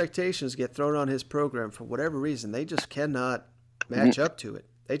expectations get thrown on his program, for whatever reason, they just cannot match up to it.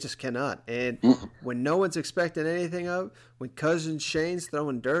 They just cannot. And when no one's expecting anything of, when Cousin Shane's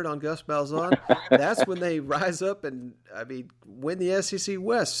throwing dirt on Gus Malzahn, that's when they rise up and, win the SEC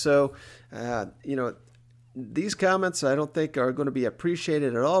West. So, these comments I don't think are going to be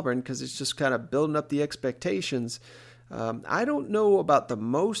appreciated at Auburn because it's just kind of building up the expectations. I don't know about the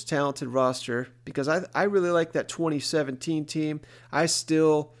most talented roster because I really like that 2017 team. I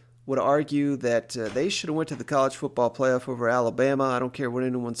still would argue that they should have went to the college football playoff over Alabama. I don't care what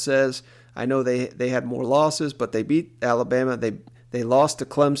anyone says. I know they had more losses, but they beat Alabama. They lost to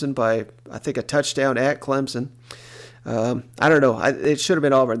Clemson by, I think, a touchdown at Clemson. I don't know. It should have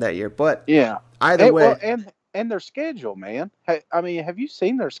been Auburn that year, but yeah. Either way, and their schedule, man. I mean, have you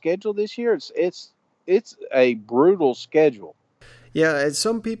seen their schedule this year? It's a brutal schedule. Yeah, and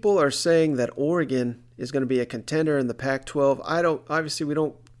some people are saying that Oregon is going to be a contender in the Pac-12. Obviously we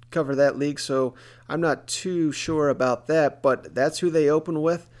don't cover that league, so I'm not too sure about that, but that's who they open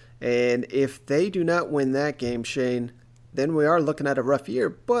with. And if they do not win that game, Shane, then we are looking at a rough year.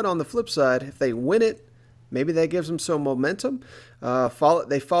 But on the flip side, if they win it, maybe that gives them some momentum.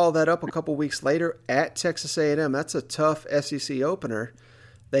 They follow that up a couple weeks later at Texas A&M. That's a tough SEC opener.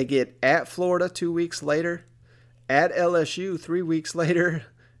 They get at Florida 2 weeks later, at LSU 3 weeks later.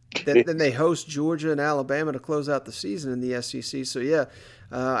 Then they host Georgia and Alabama to close out the season in the SEC. So, yeah,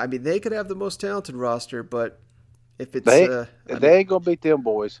 I mean, they could have the most talented roster, but if it's they ain't going to beat them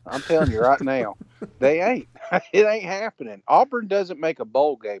boys. I'm telling you right now. They ain't. It ain't happening. Auburn doesn't make a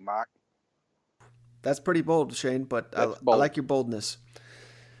bowl game, Mike. That's pretty bold, Shane, but I like your boldness.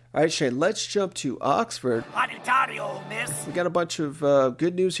 All right, Shane, let's jump to Oxford. We got a bunch of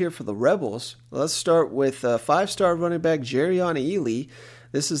good news here for the Rebels. Let's start with 5-star running back Jerrion Ealy.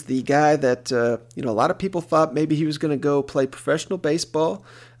 This is the guy that, a lot of people thought maybe he was going to go play professional baseball.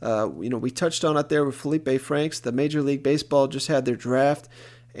 We touched on it there with Felipe Franks. The Major League Baseball just had their draft.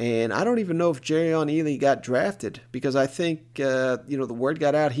 And I don't even know if Jerrion Ealy got drafted because I think, the word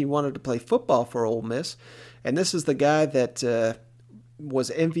got out he wanted to play football for Ole Miss. And this is the guy that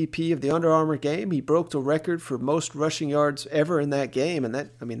was MVP of the Under Armour game. He broke the record for most rushing yards ever in that game. And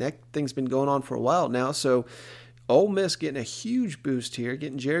that thing's been going on for a while now. So Ole Miss getting a huge boost here,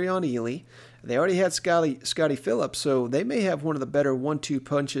 getting Jerrion Ealy. They already had Scotty Phillips, so they may have one of the better 1-2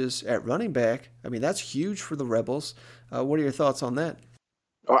 punches at running back. I mean, that's huge for the Rebels. What are your thoughts on that?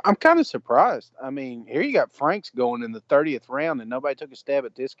 I'm kind of surprised. I mean, here you got Franks going in the 30th round, and nobody took a stab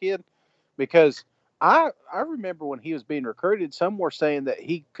at this kid because I remember when he was being recruited, some were saying that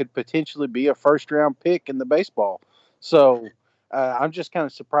he could potentially be a first-round pick in the baseball. So I'm just kind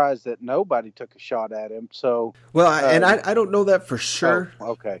of surprised that nobody took a shot at him. So and I don't know that for sure.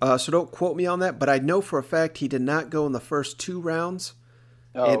 Oh, okay. So don't quote me on that, but I know for a fact he did not go in the first 2 rounds.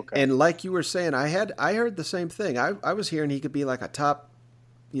 Oh, okay. And like you were saying, I heard the same thing. I was hearing he could be like a top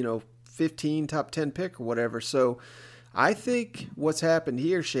 15, top 10 pick or whatever. So I think what's happened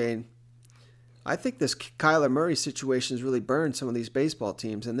here, Shane, I think this Kyler Murray situation has really burned some of these baseball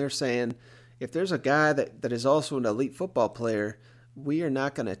teams. And they're saying, if there's a guy that is also an elite football player, we are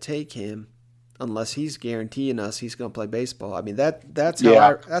not going to take him unless he's guaranteeing us he's going to play baseball. I mean, that's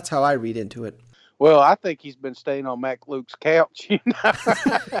how I read into it. Well, I think he's been staying on Mac Luke's couch.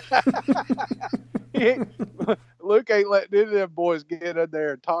 Luke ain't letting any of them boys get in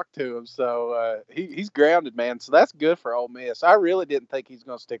there and talk to him, so he's grounded, man. So that's good for Ole Miss. I really didn't think he's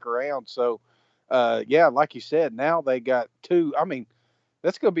going to stick around. So, like you said, now they got 2. I mean,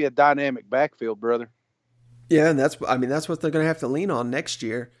 that's going to be a dynamic backfield, brother. Yeah, and that's what they're going to have to lean on next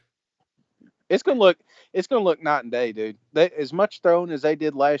year. It's going to look night and day, dude. As much throwing as they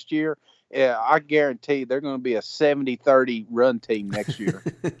did last year, yeah, I guarantee they're going to be a 70-30 run team next year.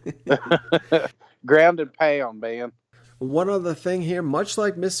 Ground and pound, man. One other thing here, much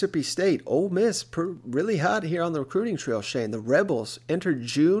like Mississippi State, Ole Miss really hot here on the recruiting trail, Shane. The Rebels entered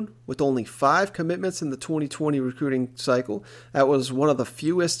June with only 5 commitments in the 2020 recruiting cycle. That was one of the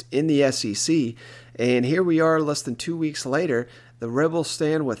fewest in the SEC. And here we are less than 2 weeks later. The Rebels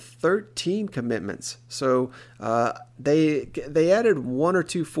stand with 13 commitments. So they added 1 or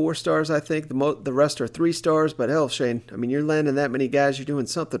 2 4-stars, I think. The rest are 3-stars. But hell, Shane, I mean, you're landing that many guys, you're doing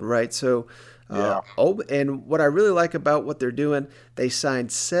something right. So, and what I really like about what they're doing, they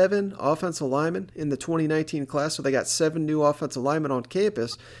signed 7 offensive linemen in the 2019 class. So they got 7 new offensive linemen on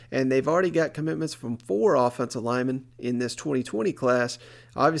campus. And they've already got commitments from 4 offensive linemen in this 2020 class.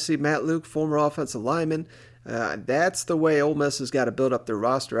 Obviously, Matt Luke, former offensive lineman. That's the way Ole Miss has got to build up their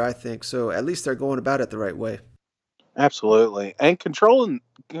roster, I think. So at least they're going about it the right way. Absolutely. And controlling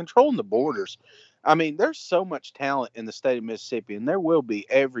the borders. I mean, there's so much talent in the state of Mississippi, and there will be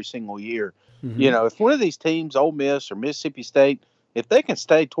every single year. Mm-hmm. If one of these teams, Ole Miss or Mississippi State, if they can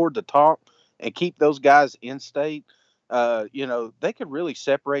stay toward the top and keep those guys in state, they could really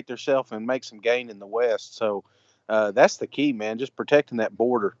separate themselves and make some gain in the West. So that's the key, man, just protecting that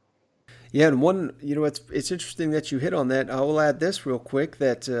border. Yeah, and one, it's interesting that you hit on that. I will add this real quick,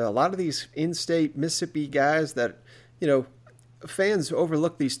 that a lot of these in-state Mississippi guys that, fans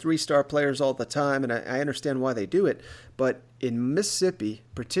overlook these 3-star players all the time, and I understand why they do it. But in Mississippi,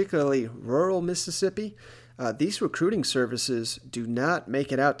 particularly rural Mississippi, these recruiting services do not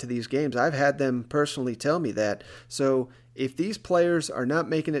make it out to these games. I've had them personally tell me that. So if these players are not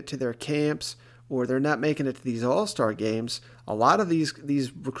making it to their camps or they're not making it to these all-star games, a lot of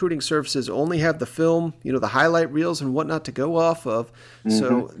these recruiting services only have the film, the highlight reels and whatnot to go off of. Mm-hmm.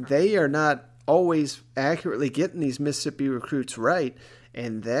 So they are not always accurately getting these Mississippi recruits right.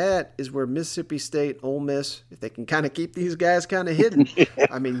 And that is where Mississippi State, Ole Miss, if they can kind of keep these guys kind of hidden.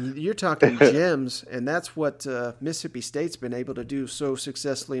 I mean, you're talking gems, and that's what Mississippi State's been able to do so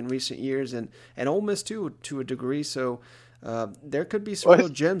successfully in recent years, and Ole Miss too, to a degree. So there could be some real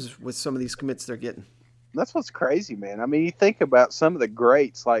gems with some of these commits they're getting. That's what's crazy, man. I mean, you think about some of the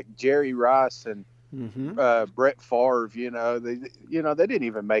greats like Jerry Rice and Brett Favre. They didn't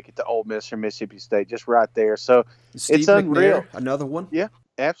even make it to Ole Miss or Mississippi State, just right there. So Steve it's unreal. McNair, another one. Yeah,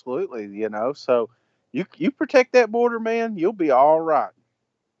 absolutely. So you protect that border, man, you'll be all right.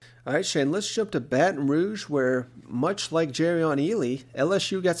 All right, Shane, let's jump to Baton Rouge, where, much like Jerrion Ely,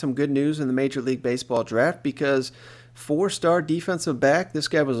 LSU got some good news in the Major League Baseball draft because 4-star defensive back, this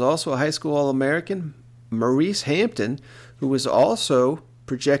guy was also a high school All-American, Maurice Hampton, who was also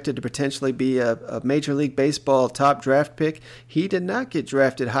projected to potentially be a Major League Baseball top draft pick. He did not get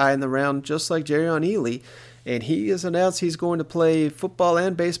drafted high in the round, just like Jerrion Ely, and he has announced he's going to play football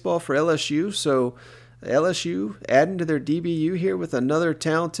and baseball for LSU, so LSU adding to their DBU here with another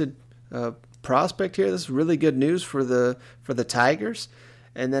talented prospect here. This is really good news for the Tigers.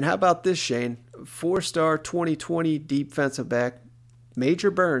 And then how about this, Shane? 4-star 2020 defensive back, Major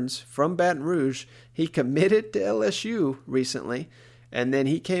Burns from Baton Rouge. He committed to LSU recently, and then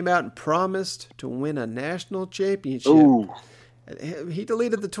he came out and promised to win a national championship. Ooh. He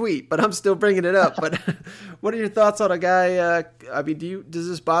deleted the tweet, but I'm still bringing it up. But what are your thoughts on a guy? Does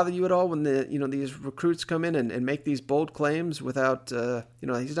this bother you at all when these recruits come in and make these bold claims without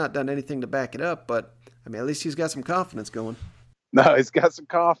he's not done anything to back it up? But I mean, at least he's got some confidence going. No, he's got some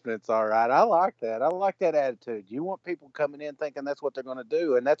confidence. All right, I like that. I like that attitude. You want people coming in thinking that's what they're going to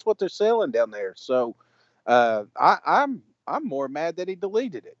do, and that's what they're selling down there. So, I'm more mad that he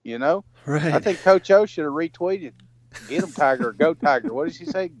deleted it. Right? I think Coach O should have retweeted. Get him, Tiger, or go, Tiger. What did she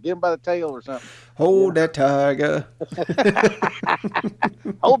say? Get him by the tail or something. Hold that, Tiger.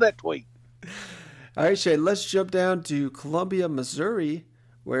 Hold that tweet. All right, Shay, let's jump down to Columbia, Missouri,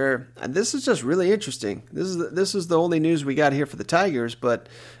 and this is just really interesting. This is the only news we got here for the Tigers, but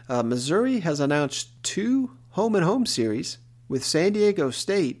Missouri has announced 2 home-and-home series with San Diego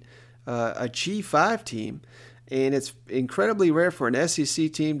State, a G5 team, and it's incredibly rare for an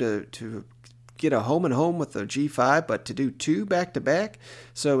SEC team to get a home-and-home with a G5, but to do 2 back-to-back.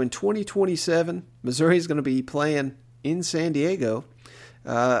 So in 2027, Missouri is going to be playing in San Diego,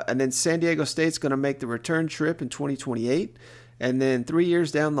 and then San Diego State's going to make the return trip in 2028, and then 3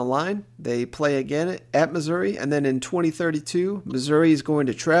 years down the line, they play again at Missouri, and then in 2032, Missouri is going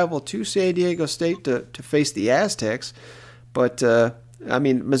to travel to San Diego State to face the Aztecs. But,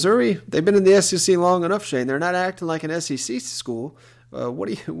 Missouri, they've been in the SEC long enough, Shane. They're not acting like an SEC school. What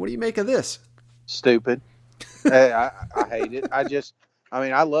do you make of this? Stupid. I hate it.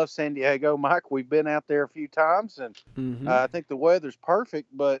 I love San Diego, Mike. We've been out there a few times, and I think the weather's perfect.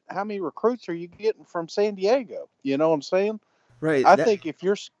 But how many recruits are you getting from San Diego? You know what I'm saying? Right. I think if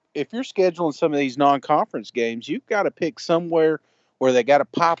you're scheduling some of these non-conference games, you've got to pick somewhere where they got a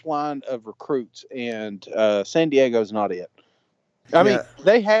pipeline of recruits, and San Diego's not it. I mean,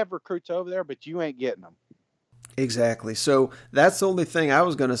 they have recruits over there, but you ain't getting them. Exactly. So that's the only thing I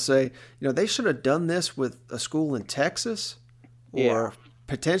was going to say. They should have done this with a school in Texas or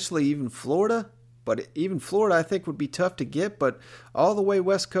potentially even Florida. But even Florida, I think, would be tough to get. But all the way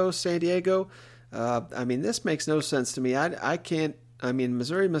West Coast, San Diego, this makes no sense to me. I can't.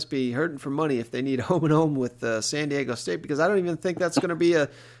 Missouri must be hurting for money if they need home and home with San Diego State, because I don't even think that's going to be a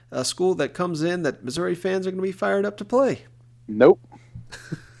school that comes in that Missouri fans are going to be fired up to play. Nope.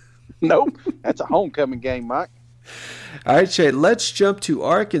 Nope. That's a homecoming game, Mike. All right, Shay, let's jump to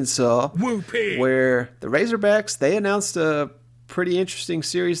Arkansas, where the Razorbacks, they announced a pretty interesting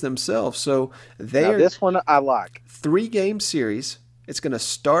series themselves. So this one I like. 3-game series. It's going to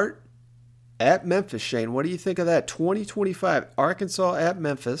start at Memphis, Shane. What do you think of that? 2025, Arkansas at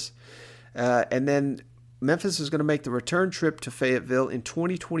Memphis. And then Memphis is going to make the return trip to Fayetteville in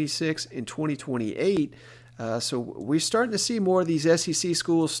 2026 and 2028. So we're starting to see more of these SEC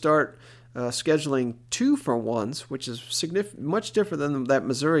schools start scheduling 2-for-1s, which is much different than that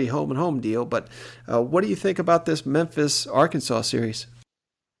Missouri home-and-home deal. But what do you think about this Memphis-Arkansas series?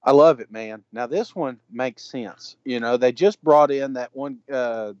 I love it, man. Now, this one makes sense. They just brought in that one,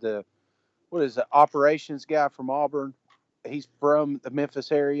 the operations guy from Auburn. He's from the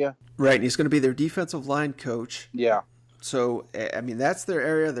Memphis area. Right, and he's going to be their defensive line coach. Yeah. So, that's their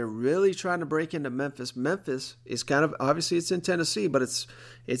area. They're really trying to break into Memphis. Memphis is kind of, obviously it's in Tennessee, but it's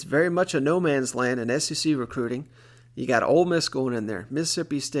very much a no man's land in SEC recruiting. You got Ole Miss going in there,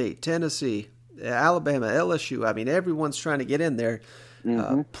 Mississippi State, Tennessee, Alabama, LSU. Everyone's trying to get in there,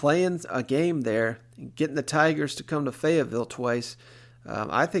 playing a game there, getting the Tigers to come to Fayetteville twice.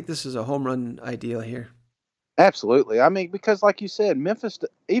 I think this is a home run idea here. Absolutely. Because like you said, Memphis,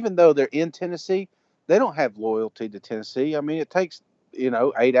 even though they're in Tennessee, they don't have loyalty to Tennessee. It takes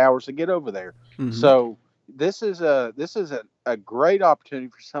 8 hours to get over there. So this is a great opportunity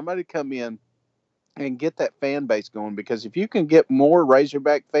for somebody to come in and get that fan base going, because if you can get more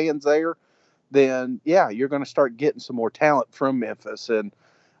Razorback fans there, then yeah, you're going to start getting some more talent from Memphis. And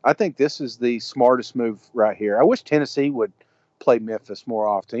I think this is the smartest move right here. I wish Tennessee would play Memphis more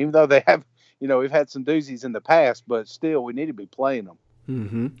often, even though they have, we've had some doozies in the past, but still we need to be playing them.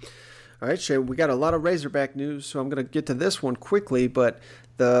 Mm-hmm. All right, Shay, we got a lot of Razorback news, so I'm going to get to this one quickly, but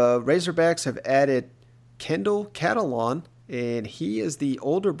the Razorbacks have added Kendall Catalon, and he is the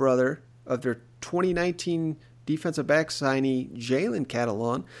older brother of their 2019 defensive back signee Jalen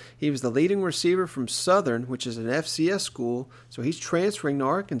Catalon. He was the leading receiver from Southern, which is an FCS school, so he's transferring to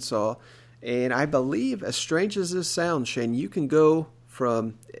Arkansas. And I believe, as strange as this sounds, Shane, you can go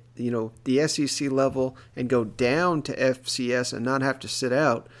from the SEC level and go down to FCS and not have to sit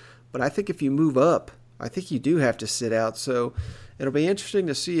out. But I think if you move up, I think you do have to sit out. So it'll be interesting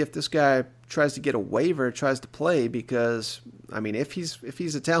to see if this guy tries to get a waiver, tries to play, because if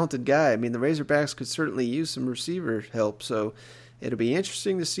he's a talented guy, the Razorbacks could certainly use some receiver help. So it'll be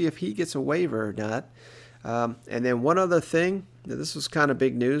interesting to see if he gets a waiver or not. And then one other thing, this was kind of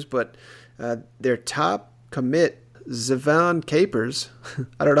big news, but their top commit, Zevon Capers,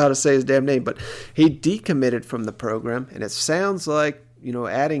 I don't know how to say his damn name, but he decommitted from the program, and it sounds like,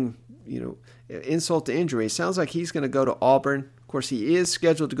 adding, insult to injury, it sounds like he's going to go to Auburn. Of course, he is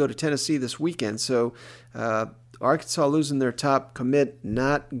scheduled to go to Tennessee this weekend, so Arkansas losing their top commit,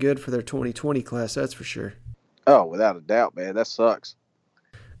 not good for their 2020 class, that's for sure. Oh, without a doubt, man. That sucks.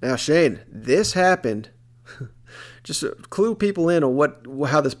 Now, Shane, this happened. Just to clue people in on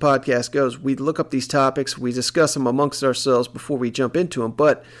how this podcast goes. We look up these topics, we discuss them amongst ourselves before we jump into them,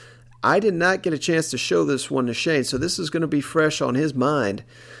 but I did not get a chance to show this one to Shane, so this is going to be fresh on his mind.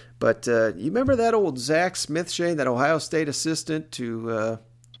 But you remember that old Zach Smith, Shane, that Ohio State assistant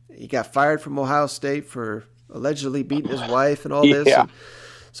he got fired from Ohio State for allegedly beating his wife and all this? Yeah.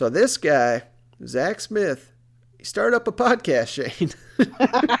 So this guy, Zach Smith, he started up a podcast, Shane.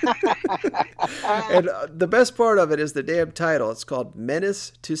 And the best part of it is the damn title. It's called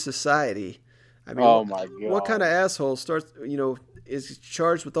Menace to Society. Oh my God. What kind of asshole starts, is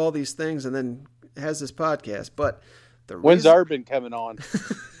charged with all these things and then has this podcast? But when's Urban coming on?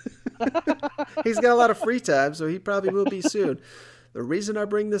 He's got a lot of free time, so he probably will be soon. The reason I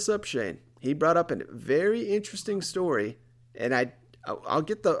bring this up, Shane, he brought up a very interesting story, and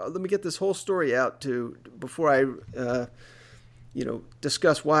let me get this whole story out before I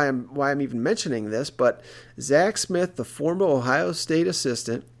discuss why I'm even mentioning this. But Zach Smith, the former Ohio State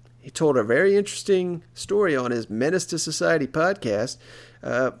assistant, he told a very interesting story on his Menace to Society podcast.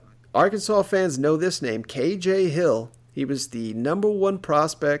 Arkansas fans know this name, KJ Hill. He was the number one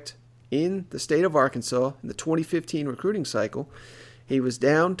prospect in the state of Arkansas in the 2015 recruiting cycle. He was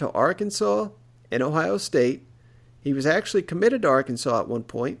down to Arkansas and Ohio State. He was actually committed to Arkansas at one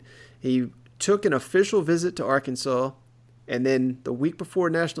point. He took an official visit to Arkansas, and then the week before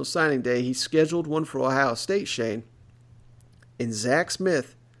National Signing Day, he scheduled one for Ohio State, Shane. And Zach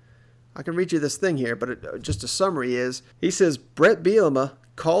Smith, I can read you this thing here, but just a summary is, he says Bret Bielema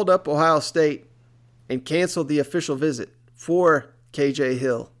called up Ohio State and canceled the official visit for KJ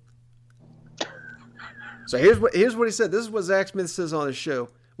Hill. So here's what he said. This is what Zach Smith says on his show.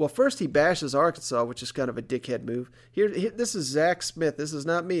 Well, first he bashes Arkansas, which is kind of a dickhead move. Here, this is Zach Smith. This is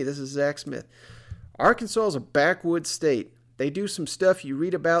not me. This is Zach Smith. Arkansas is a backwoods state. They do some stuff you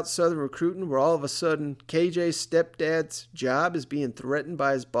read about Southern recruiting where all of a sudden KJ's stepdad's job is being threatened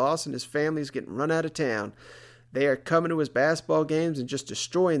by his boss and his family's getting run out of town. They are coming to his basketball games and just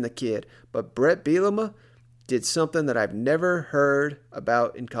destroying the kid. But Bret Bielema did something that I've never heard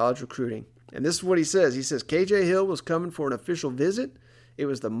about in college recruiting. And this is what he says. He says KJ Hill was coming for an official visit. It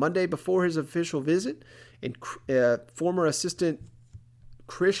was the Monday before his official visit. And former assistant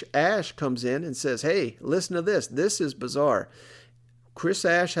Chris Ash comes in and says, hey, listen to this. This is bizarre. Chris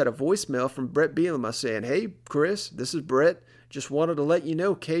Ash had a voicemail from Bret Bielema saying, hey, Chris, this is Bret. Just wanted to let you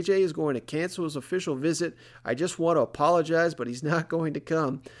know KJ is going to cancel his official visit. I just want to apologize, but he's not going to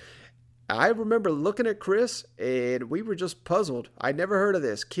come. I remember looking at Chris, and we were just puzzled. I never heard of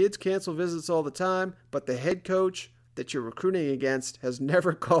this. Kids cancel visits all the time, but the head coach that you're recruiting against has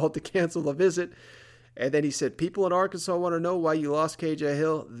never called to cancel a visit. And then he said, people in Arkansas want to know why you lost KJ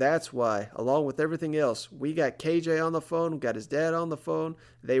Hill. That's why, along with everything else. We got KJ on the phone, we got his dad on the phone.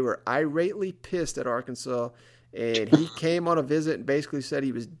 They were irately pissed at Arkansas, and he came on a visit and basically said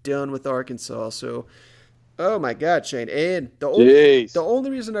he was done with Arkansas. So, oh my God, Shane. And the only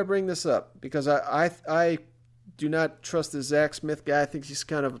reason I bring this up, because I do not trust the Zach Smith guy. I think he's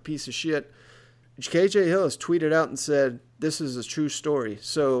kind of a piece of shit. KJ Hill has tweeted out and said, this is a true story.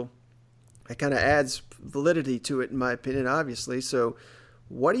 So it kind of adds validity to it, in my opinion, obviously. So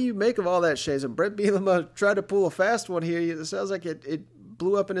What do you make of all that, Shane? And Bret Bielema tried to pull a fast one here. It sounds like it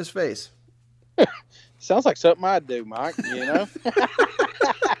blew up in his face. Sounds like something I'd do, Mike, you know?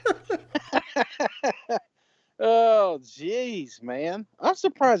 Oh, jeez, man. I'm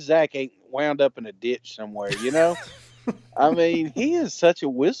surprised Zach ain't wound up in a ditch somewhere, you know? I mean, he is such a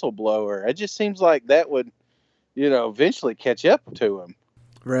whistleblower. It just seems like that would, eventually catch up to him.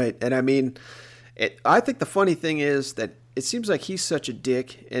 Right. And I mean, I think the funny thing is that it seems like he's such a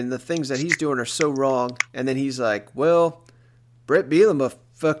dick and the things that he's doing are so wrong. And then he's like, well, Bret Bielema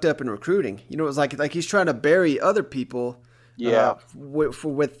fucked up in recruiting. It's like he's trying to bury other people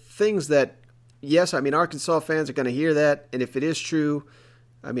with things that, yes, I mean, Arkansas fans are going to hear that. And if it is true,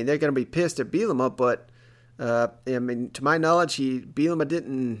 I mean, they're going to be pissed at Bielema. But, I mean, to my knowledge, Bielema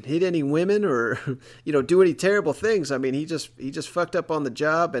didn't hit any women or, do any terrible things. I mean, he just fucked up on the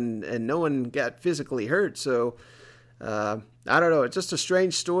job and no one got physically hurt. So, I don't know. It's just a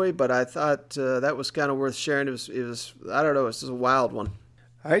strange story, but I thought that was kind of worth sharing. It was I don't know. It's just a wild one.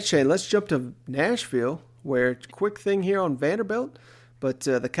 All right, Shane, let's jump to Nashville, where quick thing here on Vanderbilt. But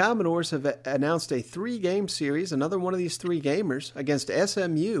the Commodores have announced a 3-game series, another one of these 3-gamers, against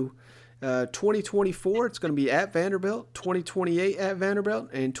SMU. 2024, it's going to be at Vanderbilt. 2028 at Vanderbilt.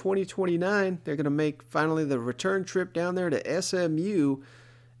 And 2029, they're going to make finally the return trip down there to SMU.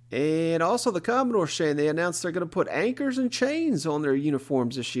 And also the Commodores, Shane, they announced they're going to put anchors and chains on their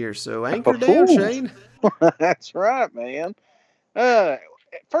uniforms this year. So anchor down, Shane. That's right, man.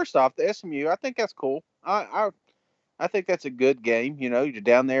 First off, the SMU, I think that's cool. I think that's a good game. You're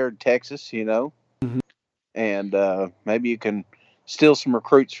down there in Texas, Mm-hmm. and maybe you can steal some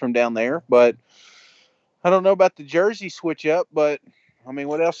recruits from down there. But I don't know about the jersey switch up. But I mean,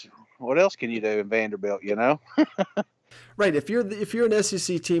 what else can you do in Vanderbilt? Right. If you're an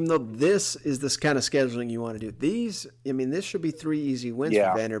SEC team, though, this is this kind of scheduling you want to do. This should be 3 easy wins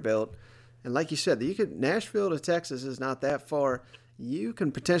for Vanderbilt. And like you said, Nashville to Texas is not that far. You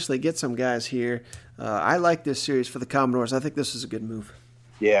can potentially get some guys here. I like this series for the Commodores. I think this is a good move.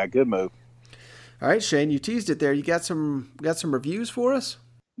 Yeah, good move. All right, Shane, you teased it there. You got some reviews for us?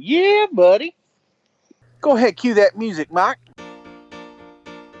 Yeah, buddy. Go ahead, cue that music, Mike.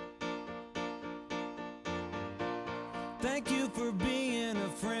 Thank you for being a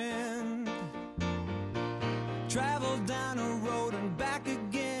friend. Travel down a road and back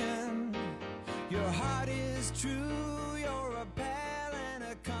again. Your heart is true. You're a pal and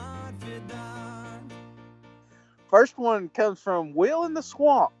a confidant. First one comes from Will in the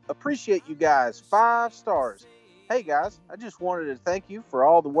Swamp. Appreciate you guys. 5 stars. Hey, guys, I just wanted to thank you for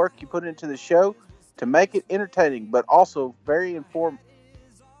all the work you put into the show to make it entertaining, but also very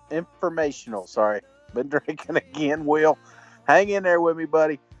informational. Sorry, been drinking again, Will. Hang in there with me,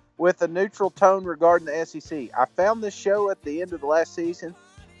 buddy. With a neutral tone regarding the SEC. I found this show at the end of the last season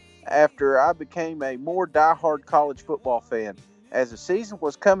after I became a more diehard college football fan. As the season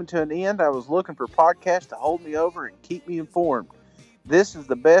was coming to an end, I was looking for podcasts to hold me over and keep me informed. This is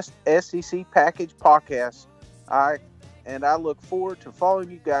the best SEC package podcast. I look forward to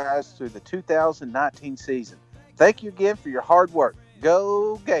following you guys through the 2019 season. Thank you again for your hard work.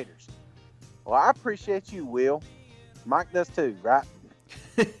 Go Gators. Well, I appreciate you, Will. Mike does too, right?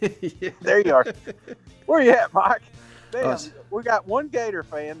 Yeah. There you are. Where you at, Mike? Damn, we got one Gator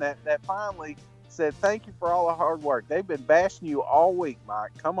fan that finally said thank you for all the hard work. They've been bashing you all week,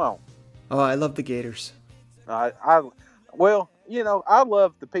 Mike. Come on. Oh, I love the Gators. I love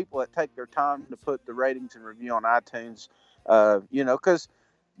the people that take their time to put the ratings and review on iTunes, because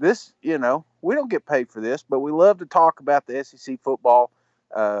this, we don't get paid for this, but we love to talk about the SEC football,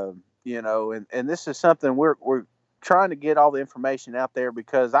 and this is something we're trying to get all the information out there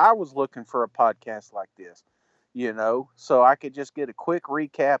because I was looking for a podcast like this, so I could just get a quick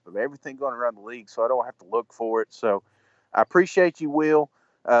recap of everything going around the league so I don't have to look for it. So I appreciate you, Will.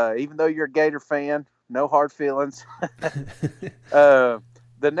 Even though you're a Gator fan, no hard feelings. The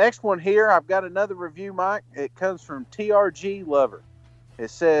next one here, I've got another review, Mike. It comes from TRG Lover. It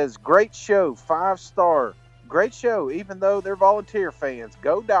says, great show, 5-star. Great show, even though they're volunteer fans.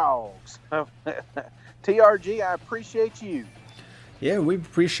 Go Dogs. TRG, I appreciate you. Yeah, we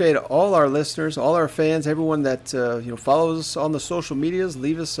appreciate all our listeners, all our fans, everyone that follows us on the social medias.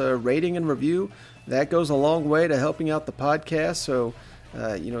 Leave us a rating and review. That goes a long way to helping out the podcast. So,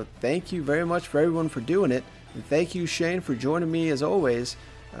 thank you very much for everyone for doing it. And thank you, Shane, for joining me as always.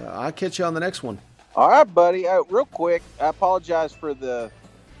 I'll catch you on the next one. All right, buddy. Real quick, I apologize for the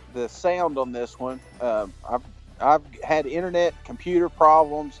sound on this one. I've had internet, computer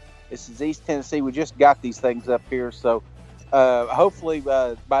problems. This is East Tennessee. We just got these things up here, so hopefully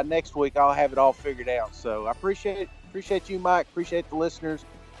by next week I'll have it all figured out. So I appreciate you, Mike. Appreciate the listeners,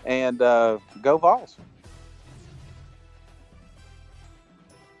 and go Vols.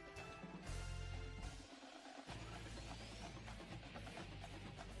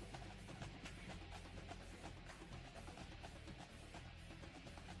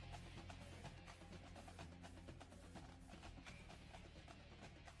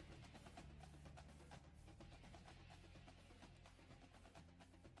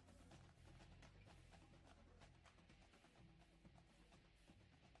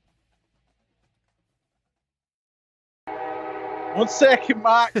 One second,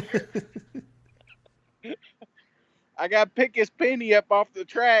 Mike. I got to pick his penny up off the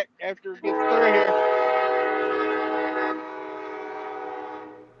track after it gets through here.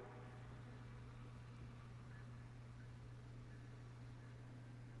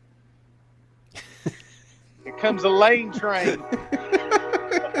 Here comes a lane train.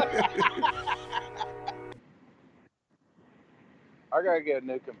 I got to get a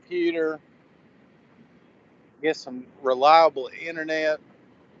new computer, get some reliable internet,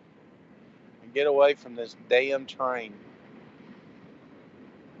 and get away from this damn train.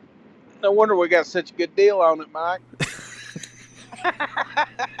 No wonder we got such a good deal on it, Mike.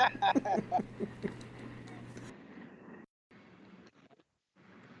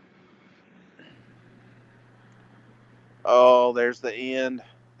 Oh, there's the end.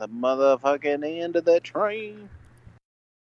 The motherfucking end of that train.